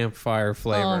smoked campfire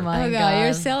flavor. Oh my Oh god, God,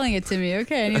 you're selling it to me.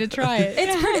 Okay, I need to try it.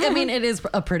 It's pretty. I mean, it is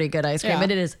a pretty good ice cream, Yeah.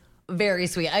 but it is very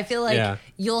sweet. I feel like Yeah.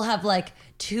 you'll have like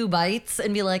 2 bites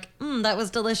and be like, that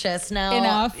was delicious. Now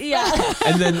Enough. Yeah.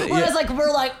 And then Whereas like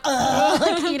we're like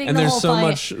eating and the there's whole so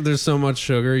pint. much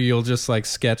sugar, you'll just like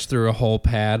sketch through a whole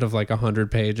pad of like 100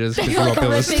 pages. 'Cause you You're won't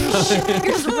like be able to you're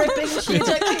just ripping sheets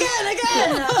like again.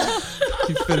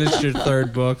 You finished your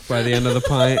 3rd book by the end of the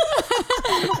pint.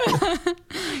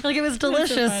 Like it was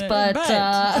delicious, funny.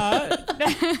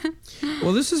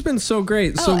 Well, this has been so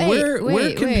great. So Oh, hey, where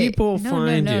wait, can wait. people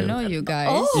find no, you? No, you guys.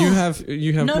 Oh. You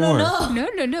have No,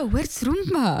 more. No. Where's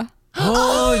Roomba?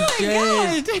 Oh,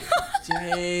 Jace.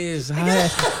 Jace.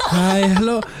 Hi.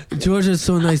 Hello. Georgia, it's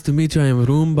so nice to meet you. I am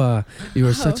Roomba. You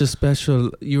are such a special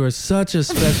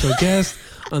guest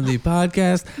on the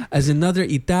podcast. As another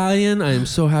Italian, I am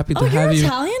so happy to Oh, have you're you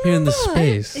Italian, here in the Roomba?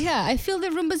 space. Yeah, I feel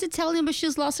that Roomba's Italian, but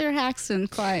she's lost her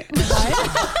accent quite.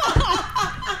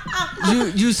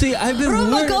 You see, I've been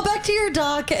Roomba, go back to your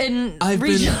dock and I've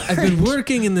been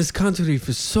working in this country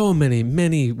for so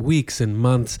many weeks and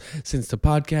months since the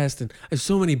podcast, and I have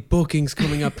so many bookings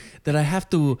coming up that I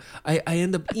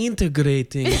end up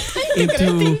integrating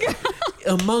into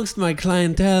amongst my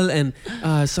clientele. And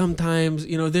sometimes,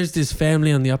 there's this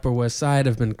family on the Upper West Side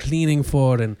I've been cleaning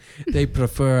for, and they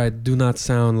prefer I do not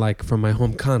sound like from my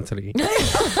home country.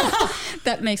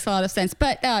 That makes a lot of sense.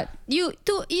 But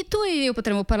tu e io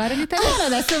potremmo parlare in italiano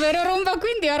adesso, vero Roomba?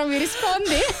 Quindi ora mi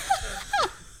rispondi?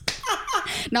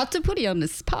 Not to put you on the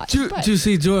spot. but- You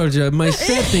see, Georgia, my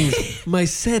settings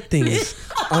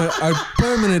are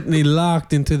permanently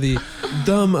locked into the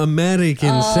dumb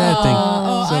American setting.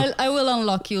 So- I will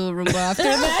unlock you, Roomba, after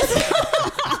that.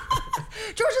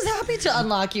 George is happy to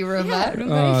unlock you, Roomba. Yeah,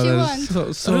 Roomba, if you that is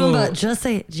want. so Roomba, just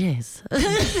say Jace.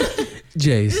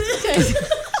 Jace.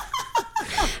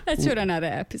 That's for another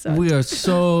episode. We are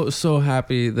so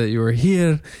happy that you are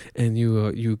here, and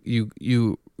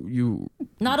you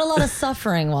Not a lot of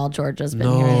suffering while George has been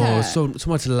no here. Yeah. so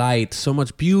much light, so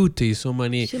much beauty, so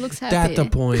many She looks data happy.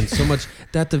 points, so much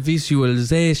data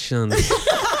visualizations.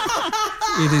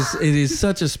 It is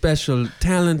such a special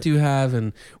talent you have,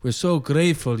 and we're so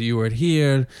grateful you are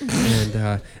here.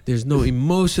 And there's no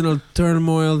emotional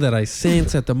turmoil that I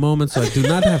sense at the moment, so I do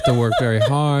not have to work very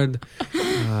hard.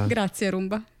 Grazie,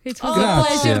 Roomba. It was Grazie. a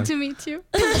pleasure to meet you.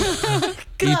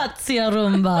 Grazie,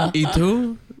 Roomba. E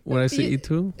tu? What I say, e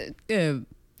tu?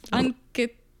 Anche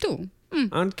tu.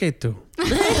 Anche tu.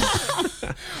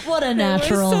 What a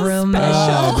natural so Roomba.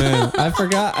 Oh man, I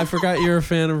forgot you're a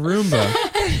fan of Roomba.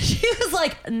 She was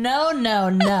like, no. We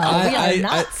are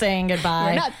not saying goodbye.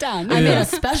 We're not done. I made a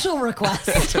special request.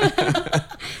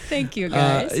 Thank you,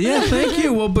 guys. Yeah, thank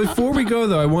you. Well, before we go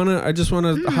though, I just want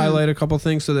to highlight a couple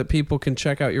things so that people can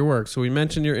check out your work. So we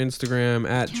mentioned your Instagram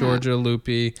at Georgia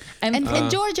Lupi. And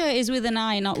Georgia is with an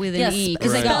I, not with an Yes, E,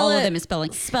 because I right. got all of Spell them it- is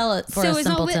spelling. Spell it for So us it's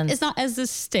not, simpletons. it's not as the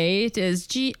state, it's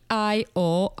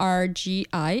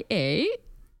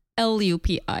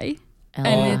GIORGIALUPI.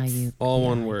 And it's, All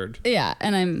one word. yeah,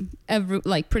 and I'm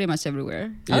pretty much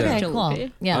everywhere. Okay, Georgia cool.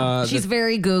 Lupi. Yeah, she's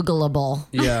very Googleable.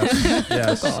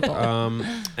 Yes.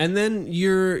 And then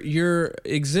your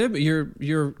exhibit,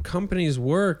 your company's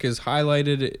work is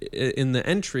highlighted in the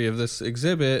entry of this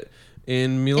exhibit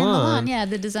in Milan. In Milan, yeah,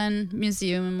 the Design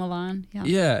Museum in Milan. Yeah.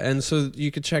 Yeah, and so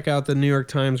you could check out the New York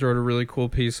Times wrote a really cool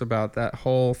piece about that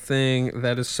whole thing.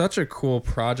 That is such a cool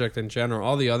project in general.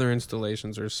 All the other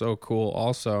installations are so cool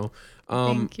also.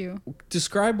 Thank you.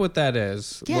 Describe what that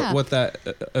is, Yeah. what that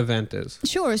event is.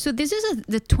 Sure. So this is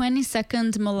the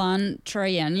 22nd Milan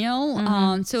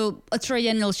Triennial. So a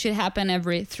triennial should happen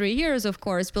every 3 years, of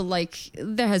course, but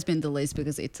there has been delays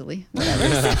because Italy. Whatever.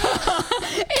 In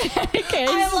any case.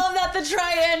 I love that the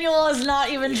triennial is not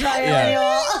even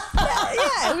triennial.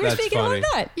 Yeah, we're That's speaking funny.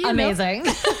 about that. you know. Amazing.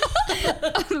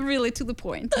 Really to the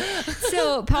point.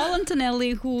 So Paolo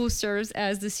Antonelli, who serves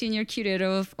as the senior curator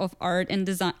of art and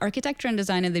design, architecture and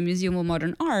design at the Museum of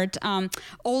Modern Art,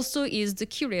 also is the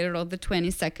curator of the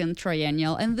 22nd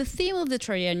Triennial. And the theme of the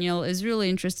Triennial is really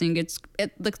interesting.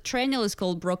 The Triennial is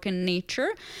called Broken Nature,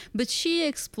 but she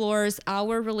explores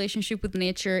our relationship with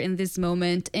nature in this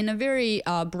moment in a very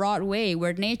broad way,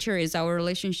 where nature is our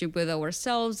relationship with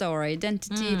ourselves, our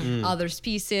identity, other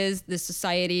species, the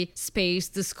society, space,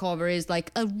 discovery is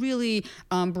like a really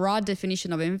broad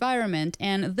definition of environment.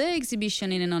 And the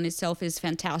exhibition in and on itself is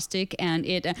fantastic, and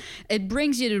it it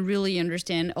brings you to really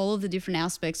understand all of the different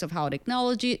aspects of how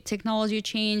technology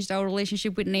changed our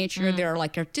relationship with nature. There are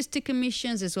like artistic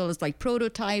commissions as well as like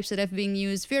prototypes that have been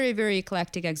used. Very, very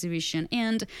eclectic exhibition.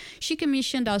 And she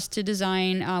commissioned us to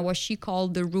design what she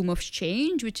called the Room of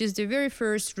Change, which is the very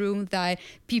first room that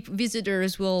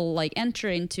visitors will like enter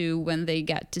into when they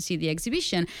get to see the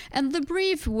exhibition. And the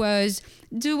brief was,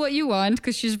 do what you want,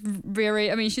 because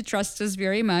she trusts us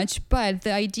very much. But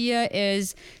the idea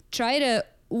is try to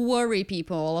worry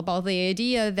people about the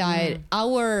idea that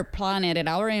our planet and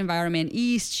our environment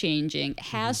is changing,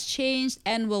 has changed,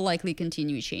 and will likely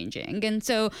continue changing. And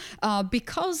so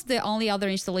because the only other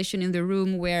installation in the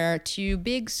room were two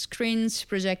big screens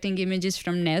projecting images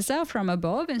from NASA from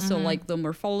above, and so like the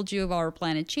morphology of our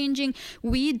planet changing,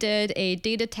 we did a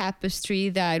data tapestry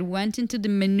that went into the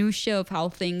minutiae of how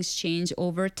things change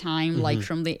over time, like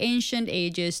from the ancient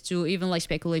ages to even like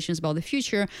speculations about the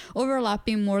future,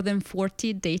 overlapping more than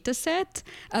 40 data set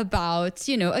about,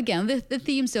 again, the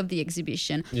themes of the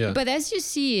exhibition. Yeah. But as you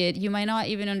see it, you might not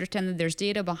even understand that there's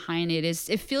data behind it.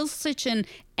 It feels such an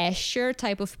Escher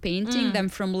type of painting, them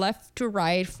from left to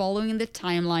right, following the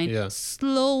timeline,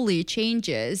 slowly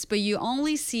changes, but you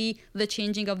only see the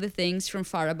changing of the things from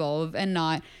far above and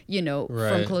not,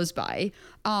 from close by.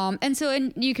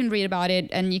 And you can read about it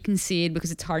and you can see it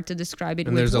because it's hard to describe it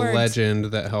And with there's words. a legend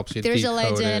that helps you There's a decode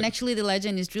legend, it. and actually the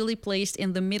legend is really placed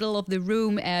in the middle of the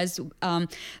room as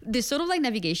this sort of like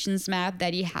navigations map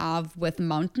that you have with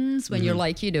mountains when you're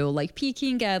like, like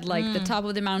peaking at like the top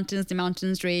of the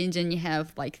mountains range, and you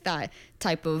have like that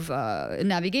type of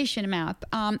navigation map.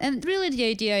 And really the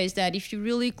idea is that if you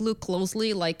really look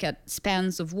closely, like at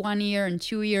spans of 1 year and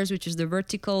 2 years, which is the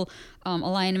vertical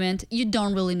alignment, you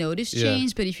don't really notice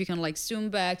change, but if you can like zoom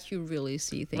back, you really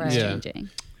see things changing.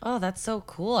 Oh, that's so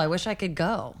cool. I wish I could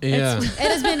go. Yeah. It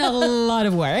has been a lot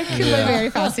of work, but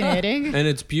very fascinating. And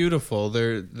it's beautiful.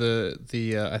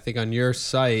 I think on your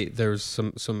site there's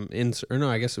some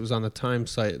I guess it was on the Time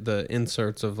site. The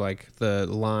inserts of like the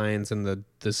lines and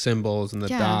the symbols and the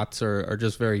dots are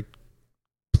just very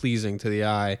pleasing to the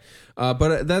eye.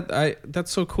 But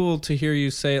that's so cool to hear you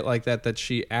say it like that. That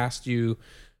she asked you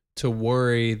to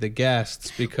worry the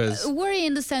guests, because worry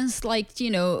in the sense like,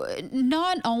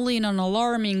 not only in an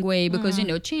alarming way, because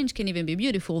change can even be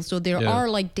beautiful, so there are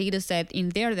like data set in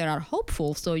there that are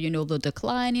hopeful, so the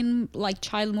decline in like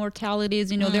child mortalities,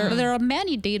 there are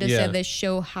many data set that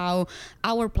show how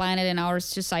our planet and our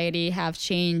society have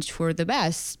changed for the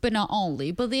best, but not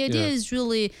only, but the idea is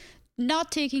really not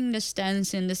taking the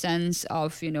stance in the sense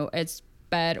of it's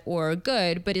bad or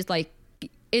good, but it's like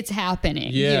it's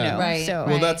happening, Right. So,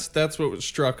 well, that's what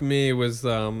struck me was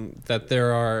that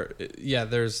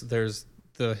there's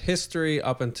the history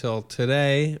up until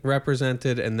today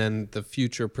represented, and then the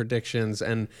future predictions,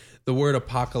 and the word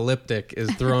apocalyptic is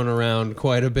thrown around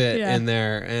quite a bit in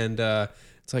there, and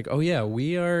it's like, oh yeah,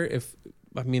 we are.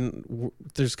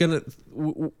 There's gonna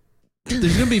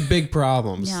be big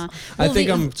problems. Yeah. I think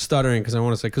I'm stuttering because I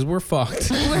want to say because we're fucked.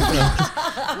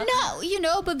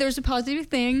 No, but there's a positive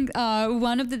thing.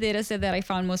 One of the data set that I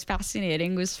found most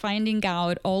fascinating was finding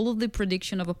out all of the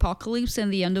prediction of apocalypse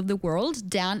and the end of the world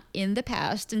done in the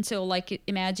past. And so like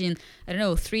imagine,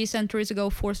 3 centuries ago,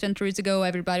 4 centuries ago,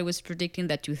 everybody was predicting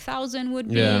that 2000 would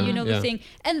be, the thing.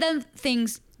 And then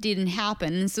things didn't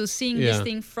happen. And so seeing this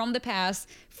thing from the past,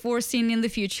 foreseen in the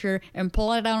future, and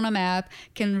pull it out on a map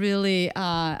can really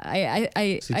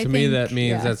to me that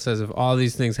means that says if all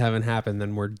these things haven't happened,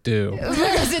 then we're due.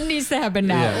 Because it needs to happen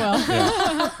now.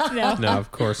 No,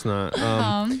 of course not.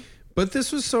 But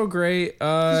this was so great. It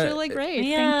was really great.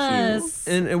 Yes.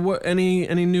 Thank you. And what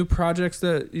any new projects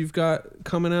that you've got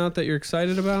coming out that you're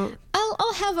excited about?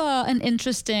 I'll have an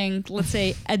interesting, let's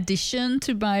say, addition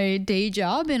to my day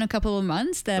job in a couple of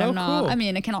months that I'm not. Cool.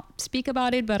 I cannot speak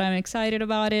about it, but I'm excited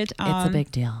about it. It's a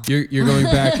big deal. You're going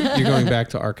back. You're going back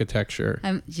to architecture.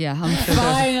 I'm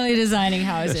finally designing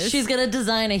houses. She's gonna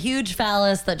design a huge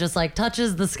phallus that just like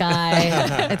touches the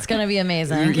sky. It's gonna be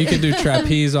amazing. You can do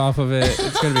trapeze off of it.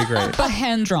 It's gonna be great. but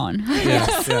hand drawn.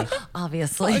 Yeah.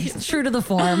 Obviously, true to the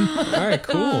form. All right.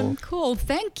 Cool. Cool.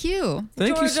 Thank you.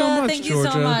 Thank you so much, Thank Georgia.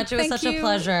 you so much. It was Thank such a you.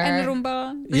 pleasure. And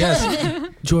Rumba. Yes.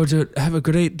 Georgia, have a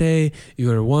great day.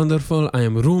 You are wonderful. I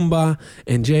am Roomba.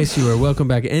 And Jace, you are welcome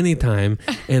back anytime.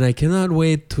 And I cannot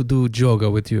wait to do yoga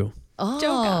with you.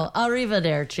 Oh,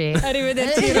 arrivederci.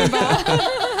 Arrivederci, Rumba.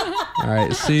 All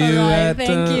right. See you All right, at...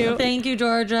 thank you. Thank you,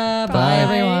 Georgia. Bye,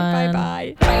 everyone.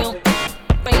 Bye-bye.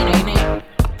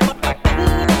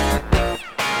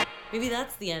 Maybe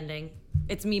that's the ending.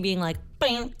 It's me being like,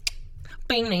 bang,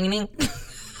 bang, bang, bang.